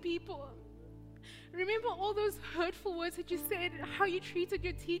said to people. Remember all those hurtful words that you said, how you treated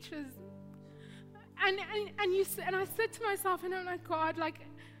your teachers. And I said to myself, and I'm like, God, like,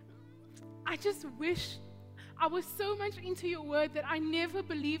 I just wish I was so much into your word that I never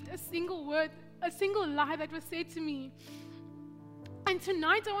believed a single word, a single lie that was said to me. And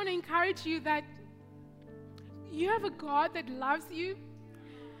tonight I want to encourage you that you have a God that loves you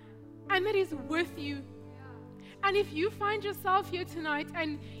and that is with you. And if you find yourself here tonight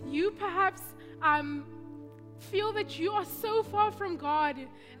and you perhaps feel that you are so far from God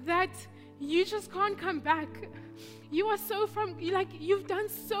that you just can't come back. You are so you've done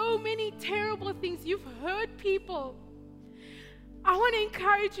so many terrible things. You've hurt people. I want to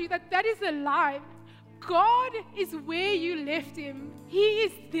encourage you that that is a lie. God is where you left Him. He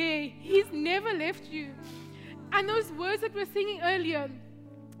is there. He's never left you. And those words that we're singing earlier,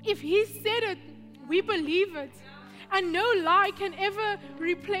 if He said it, we believe it. And no lie can ever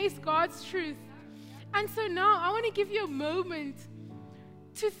replace God's truth. And so now I want to give you a moment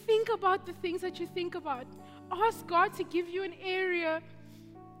to think about the things that you think about. Ask God to give you an area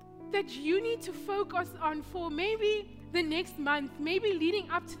that you need to focus on for maybe the next month, maybe leading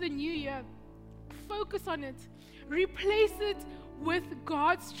up to the new year. Focus on it. Replace it with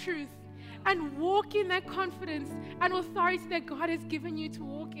God's truth and walk in that confidence and authority that God has given you to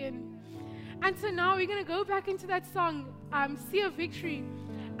walk in. And so now we're going to go back into that song, Sea of Victory.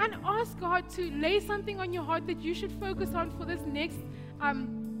 and ask God to lay something on your heart that you should focus on for this next,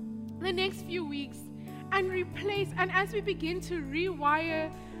 the next few weeks, and replace. And as we begin to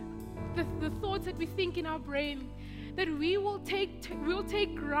rewire the thoughts that we think in our brain, that we will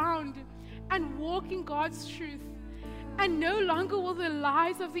take ground and walk in God's truth. And no longer will the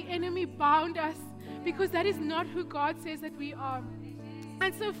lies of the enemy bound us, because that is not who God says that we are.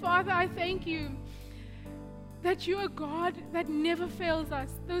 And so, Father, I thank you that you are God that never fails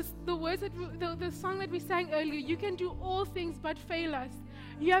us. The words that the song that we sang earlier, you can do all things but fail us.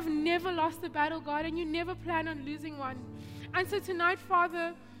 You have never lost a battle, God, and you never plan on losing one. And so tonight,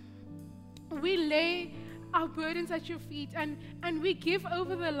 Father, we lay our burdens at your feet, and we give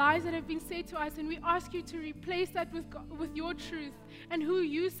over the lies that have been said to us, and we ask you to replace that with your truth and who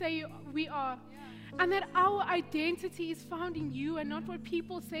you say we are, and that our identity is found in you and not what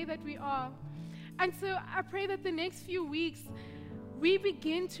people say that we are. And so I pray that the next few weeks we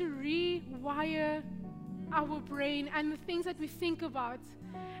begin to rewire our brain and the things that we think about.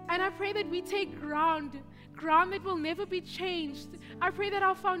 And I pray that we take ground that will never be changed. I pray that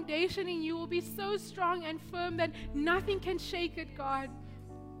our foundation in you will be so strong and firm that nothing can shake it, God.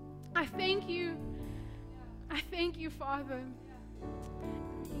 I thank you. I thank you, Father.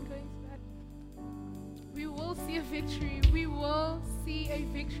 We will see a victory. We will see a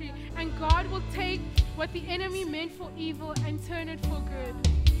victory. And God will take what the enemy meant for evil and turn it for good.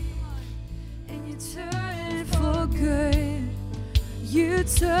 And you turn it for good. You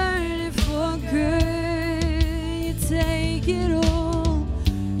turn it for good. You take it all.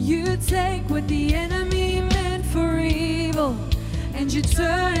 You take what the enemy meant for evil, and you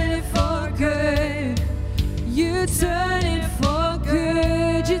turn it for good. You turn it for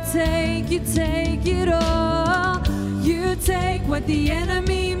good. You take it all. You take what the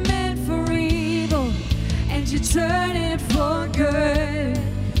enemy meant for evil, and you turn it for good.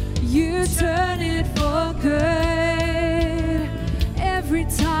 You turn it for good. Every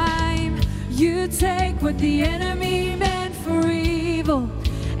time you take what the enemy meant for evil,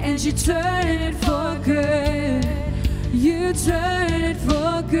 and you turn it for good. You turn it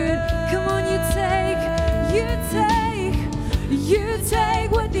for good. Come on, you take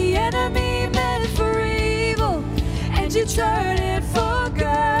what the enemy meant for evil, and you turn it for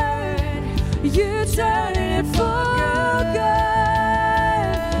good. You turn it for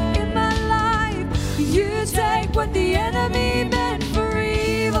good. In my life, you take what the enemy meant for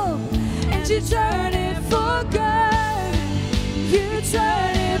evil, and you turn it for good. You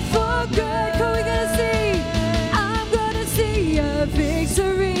turn it for good. Come, we're gonna see. I'm gonna see a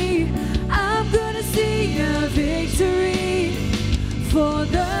victory. I'm gonna see a victory. For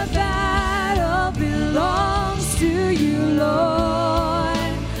the battle belongs to you, Lord.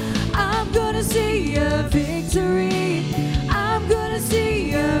 I'm gonna see a victory. I'm gonna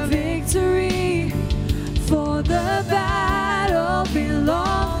see a victory. For the battle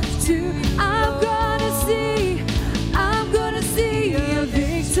belongs to you. I'm gonna see a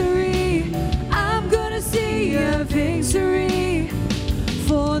victory. I'm gonna see a victory.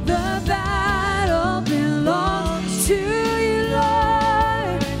 For the battle belongs to you,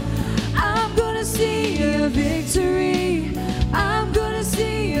 Lord. I'm gonna see a victory. I'm gonna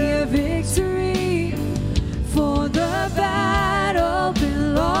see a victory. For the battle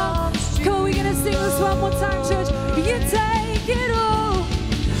belongs to you. Come on, we're gonna sing this one more time, church. You take it all.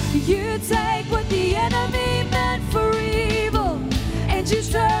 You take what the enemy meant for evil, and you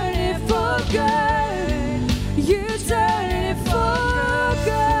turn it for good. You turn it for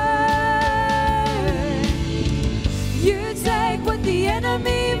good. You take what the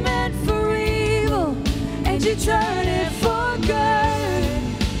enemy meant for evil, and you turn it for good.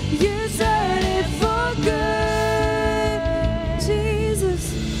 You turn it for good. Jesus,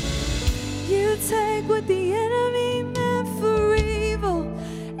 you take what the enemy meant for evil,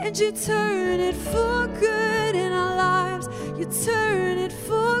 and you turn it for good in our lives. You turn it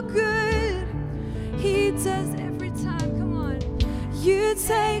for good. He does every time. Come on. You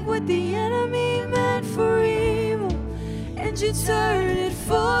take what the enemy meant for evil, and you turn it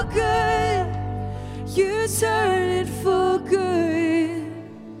for good. You turn it for good.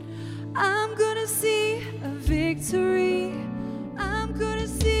 I'm gonna see a victory. I'm gonna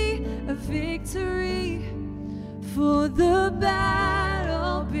see a victory. For the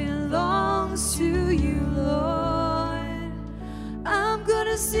battle belongs to you, Lord. I'm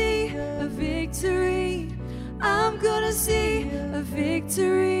gonna see a victory. I'm gonna see a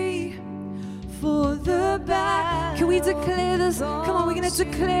victory. For the battle. Can we declare this? Come on, we're gonna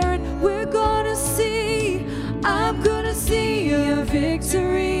declare it. We're gonna see. I'm gonna see a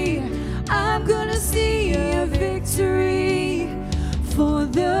victory. I'm gonna see a victory. For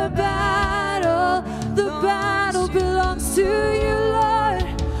the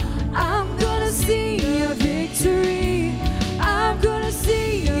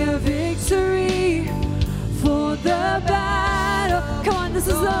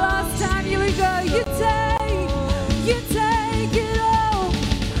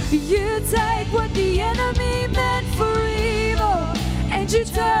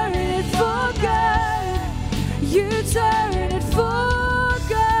turn it for good. You turn it for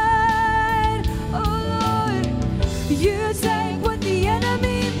good. Oh Lord, you take what the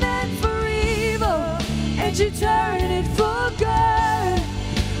enemy meant for evil and you turn it for good.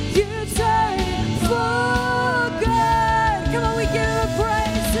 You turn it for good. Come on, we give him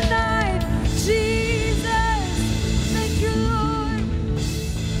praise tonight. Jesus, thank you, Lord.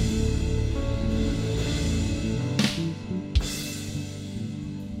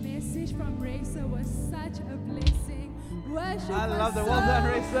 Message from Racer was such a blessing. Worship I was love that. so Well done,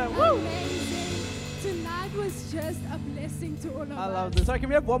 Racer. Woo! amazing. Tonight was just a blessing to all of us. I love this. Sorry, can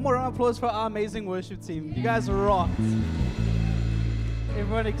we have one more round of applause for our amazing worship team? You guys rocked.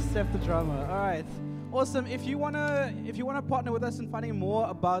 Everyone except the drummer. All right. Awesome. If you wanna partner with us in finding more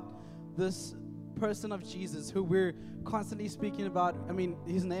about this person of Jesus who we're constantly speaking about, I mean,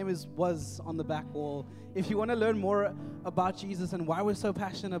 his name was on the back wall. If you want to learn more about Jesus and why we're so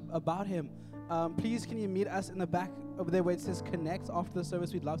passionate about him, please can you meet us in the back over there where it says connect after the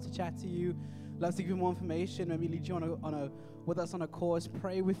service. We'd love to chat to you, love to give you more information, maybe lead you with us on a course,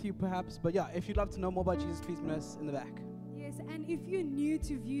 pray with you perhaps. But yeah, if you'd love to know more about Jesus, please meet us in the back. Yes, and if you're new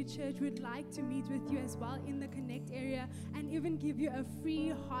to View Church, we'd like to meet with you as well in the Connect area and even give you a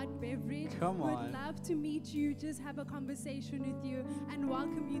free hot beverage. Come on. We'd love to meet you, just have a conversation with you, and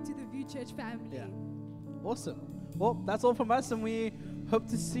welcome you to the View Church family. Yeah. Awesome. Well, that's all from us, and we hope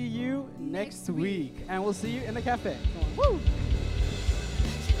to see you next week. And we'll see you in the cafe. Come on. Woo!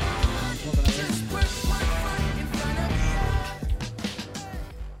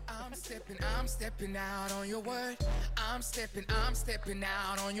 I'm stepping out on your word. I'm stepping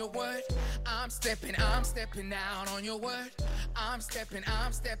out on your word. I'm stepping out on your word. I'm stepping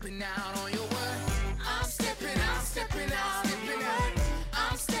out on your word. I'm stepping out, I'm stepping out on your word.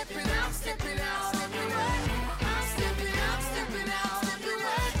 I'm stepping out on your word. I'm stepping out on your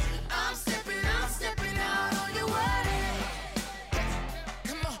word. I'm stepping out on your word.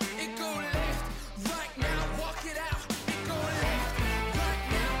 Come on, it go left, right now, walk it out. It go left, right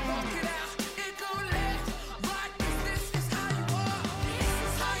now, walk it out. It go left, right, 'cause this is how you walk. This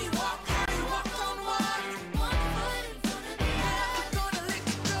is how you walk on water. One foot in front of the other. Never gonna let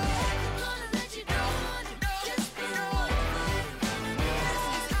you go. Never gonna let you go. No, just be one foot in front of the other. This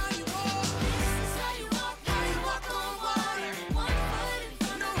is how you walk. This is how you walk on water. One foot in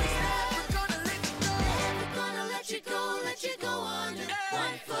front of the other. Never gonna let you go. Never gonna let you go under.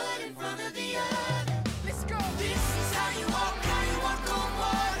 One foot in front of the other. Let's go. This is how you walk on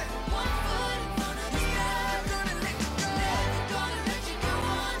water. One foot in front of the other. Never gonna let you go. Never gonna let you go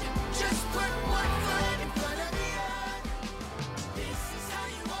under. Just put one foot in front of the other. This is how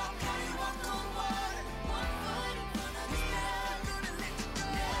you walk on water. One foot in front of the other. Never gonna let you go.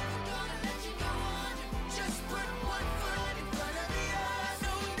 Never gonna let you go under. Just put one foot in front of the other.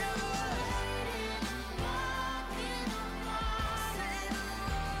 No, no.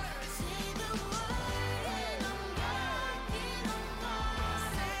 Say the word.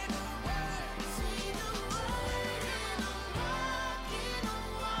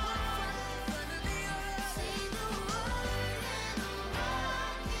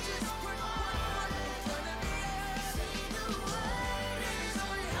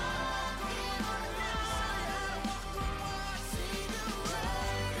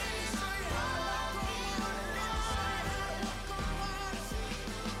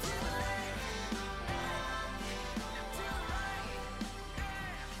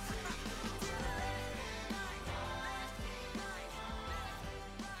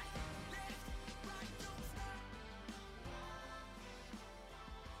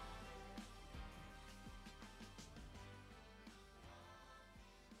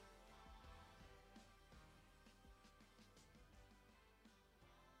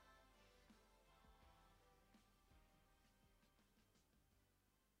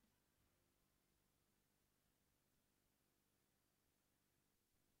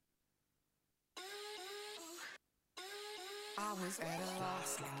 I was at a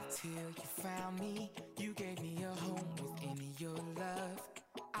loss until you found me. You gave me a home within your love.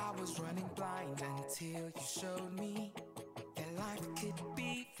 I was running blind until you showed me that life could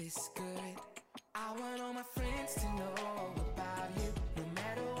be this good. I want all my friends to know about you. No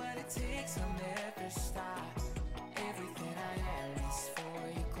matter what it takes, I'll never stop. Everything I am is for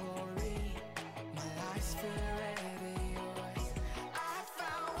your glory. My life's forever yours. I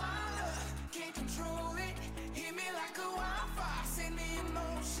found one love, can't control it. Hit me like a wildfire, send me in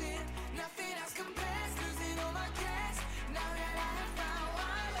motion. Nothing else compares, losing all my gas. Now that I have found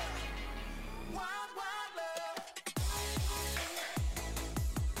one love, wild, wild love.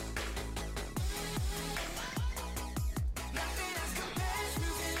 Nothing else compares.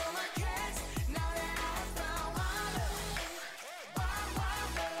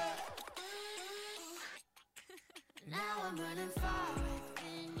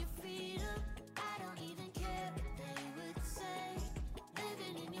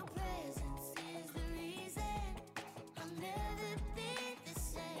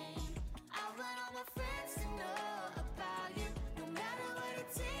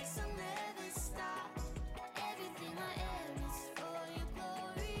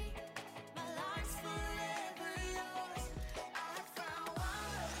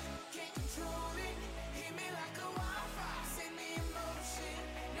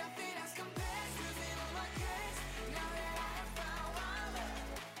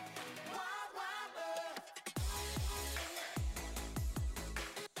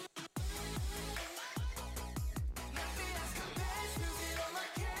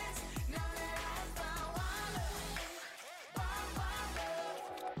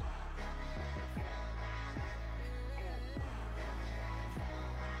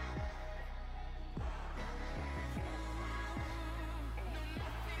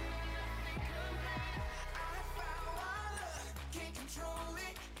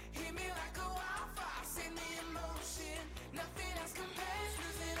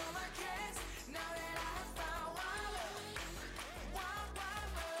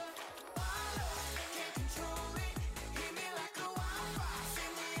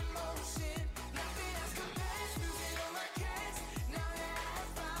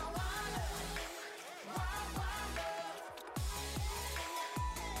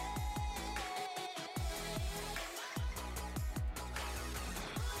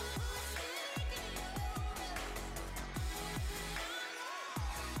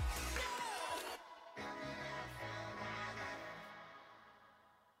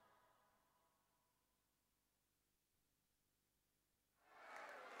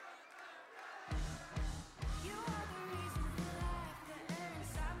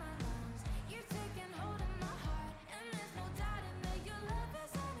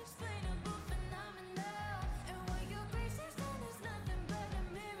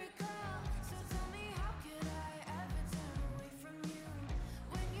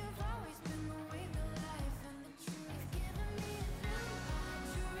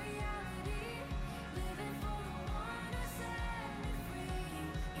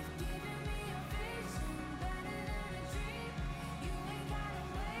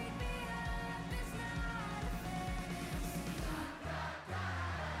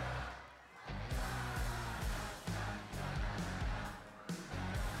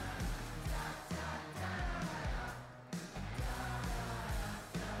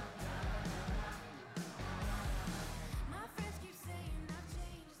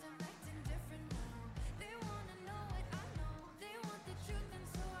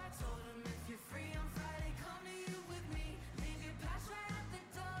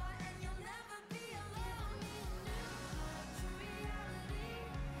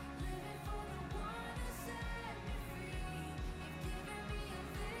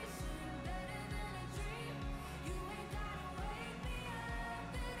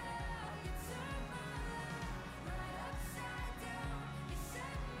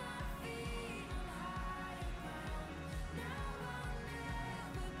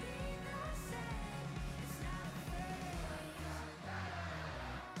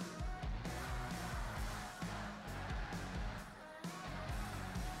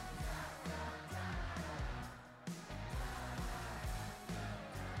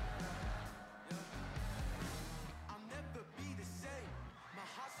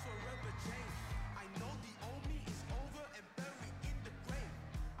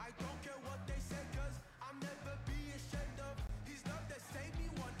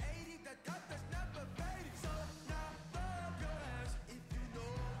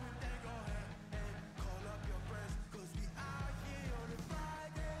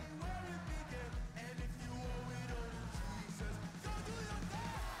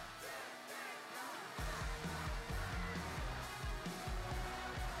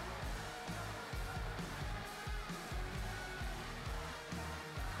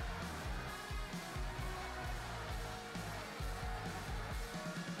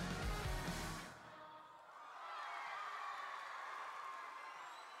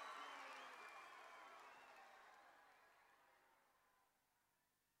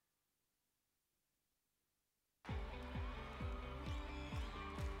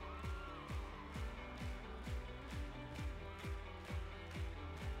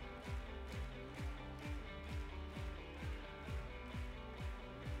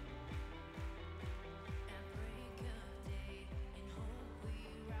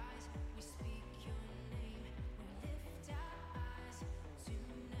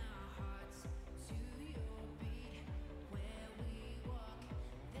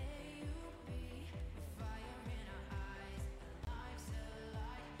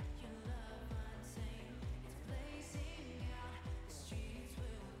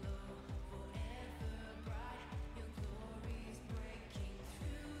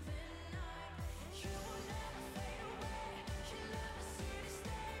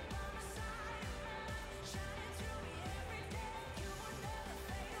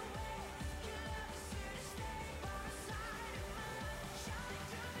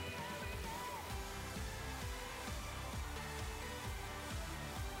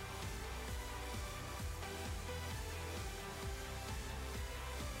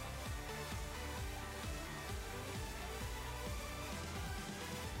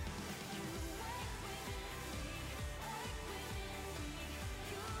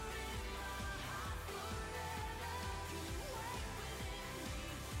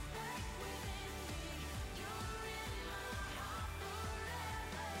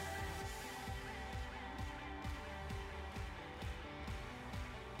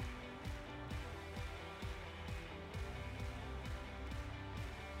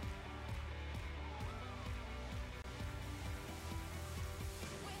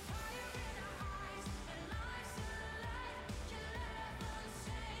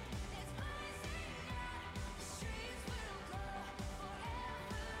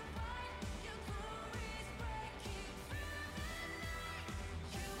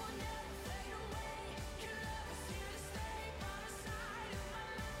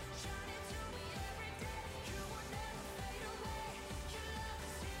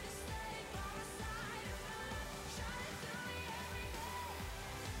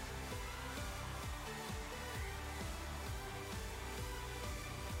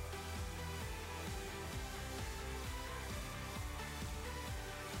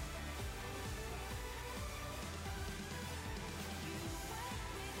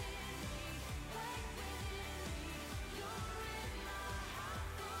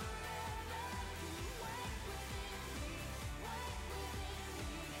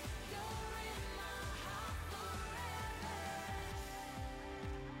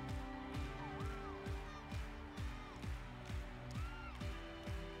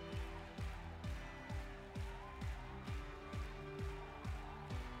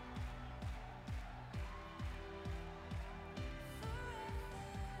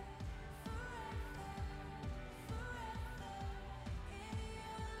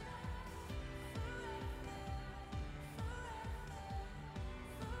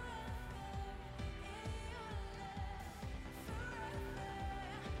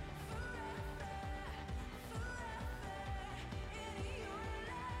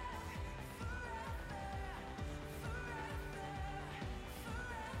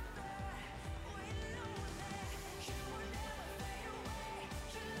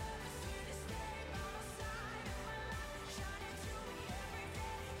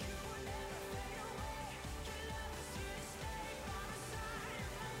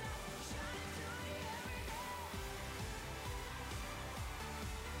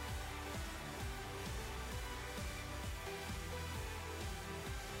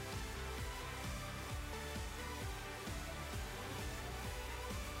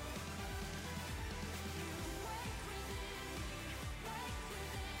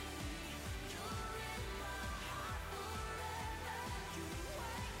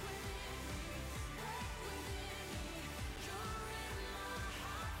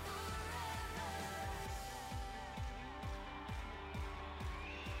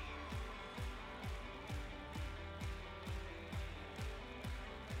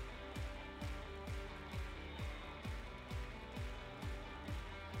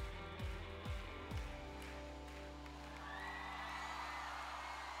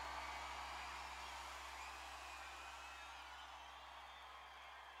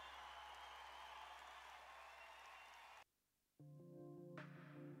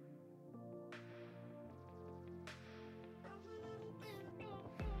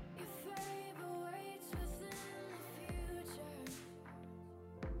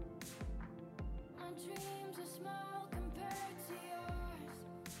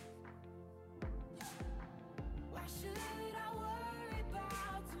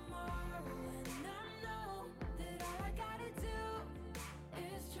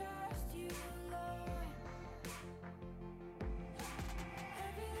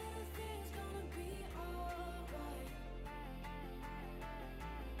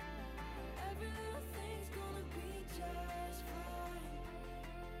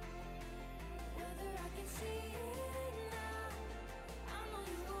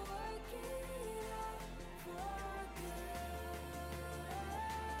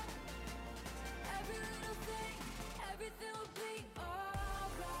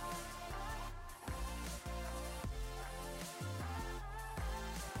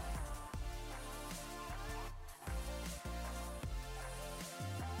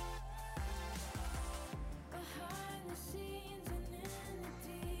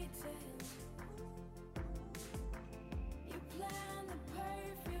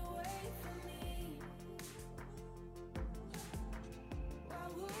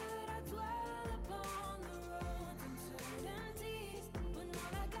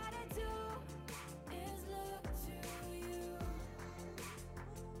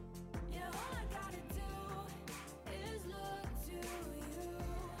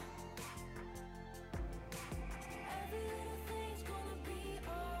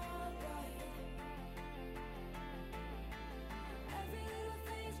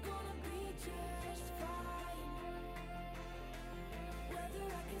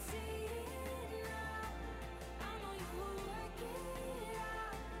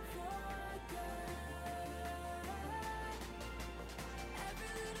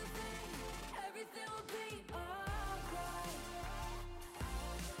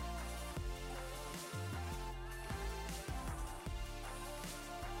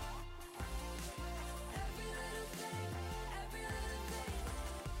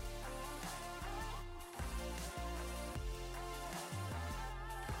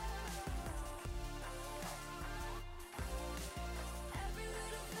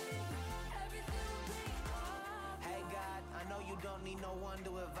 no one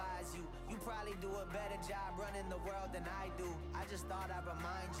to advise you. You probably do a better job running the world than I do. I just thought I'd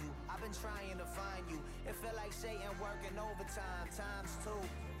remind you, I've been trying to find you. It feel like Satan working overtime, times two.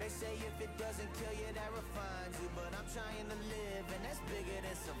 They say if it doesn't kill you, that refines you. But I'm trying to live, and that's bigger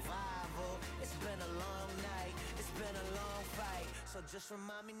than survival. It's been a long night, it's been a long fight. So just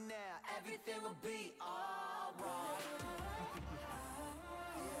remind me now, everything will be alright.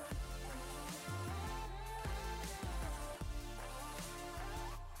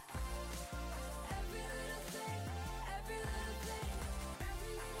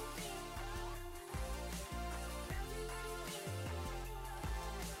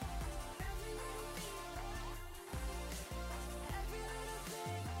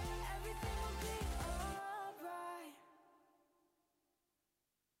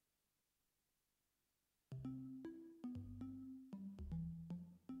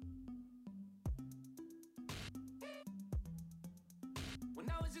 When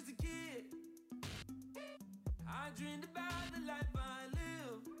I was just a kid, I dreamed about the life I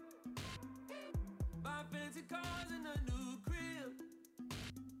live. Buy fancy cars and a new crib,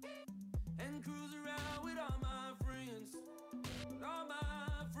 and cruise around with all my friends,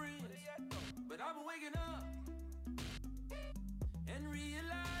 But I've been waking up and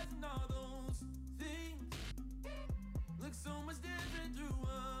realizing all those things look so much different through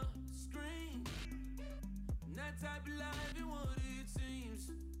a screen. And that type of life ain't what it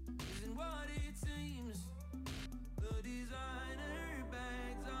seems, isn't what it seems. The designer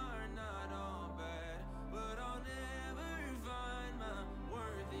bags are not all bad, but I'll never find my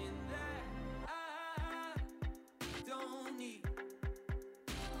worth in that. I don't need a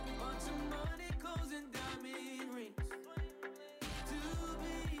bunch of money, clothes and diamond rings to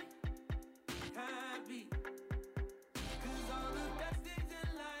be happy. 'Cause all the best things in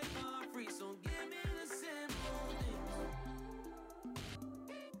life are free, so give me the simple things.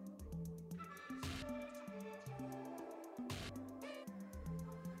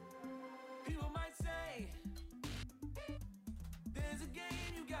 People might say there's a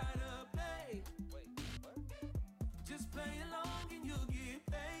game you gotta play. Wait, what? Just play along and you'll get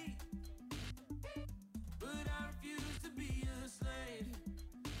paid. But I refuse to be a slave,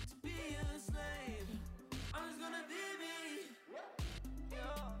 to be a slave.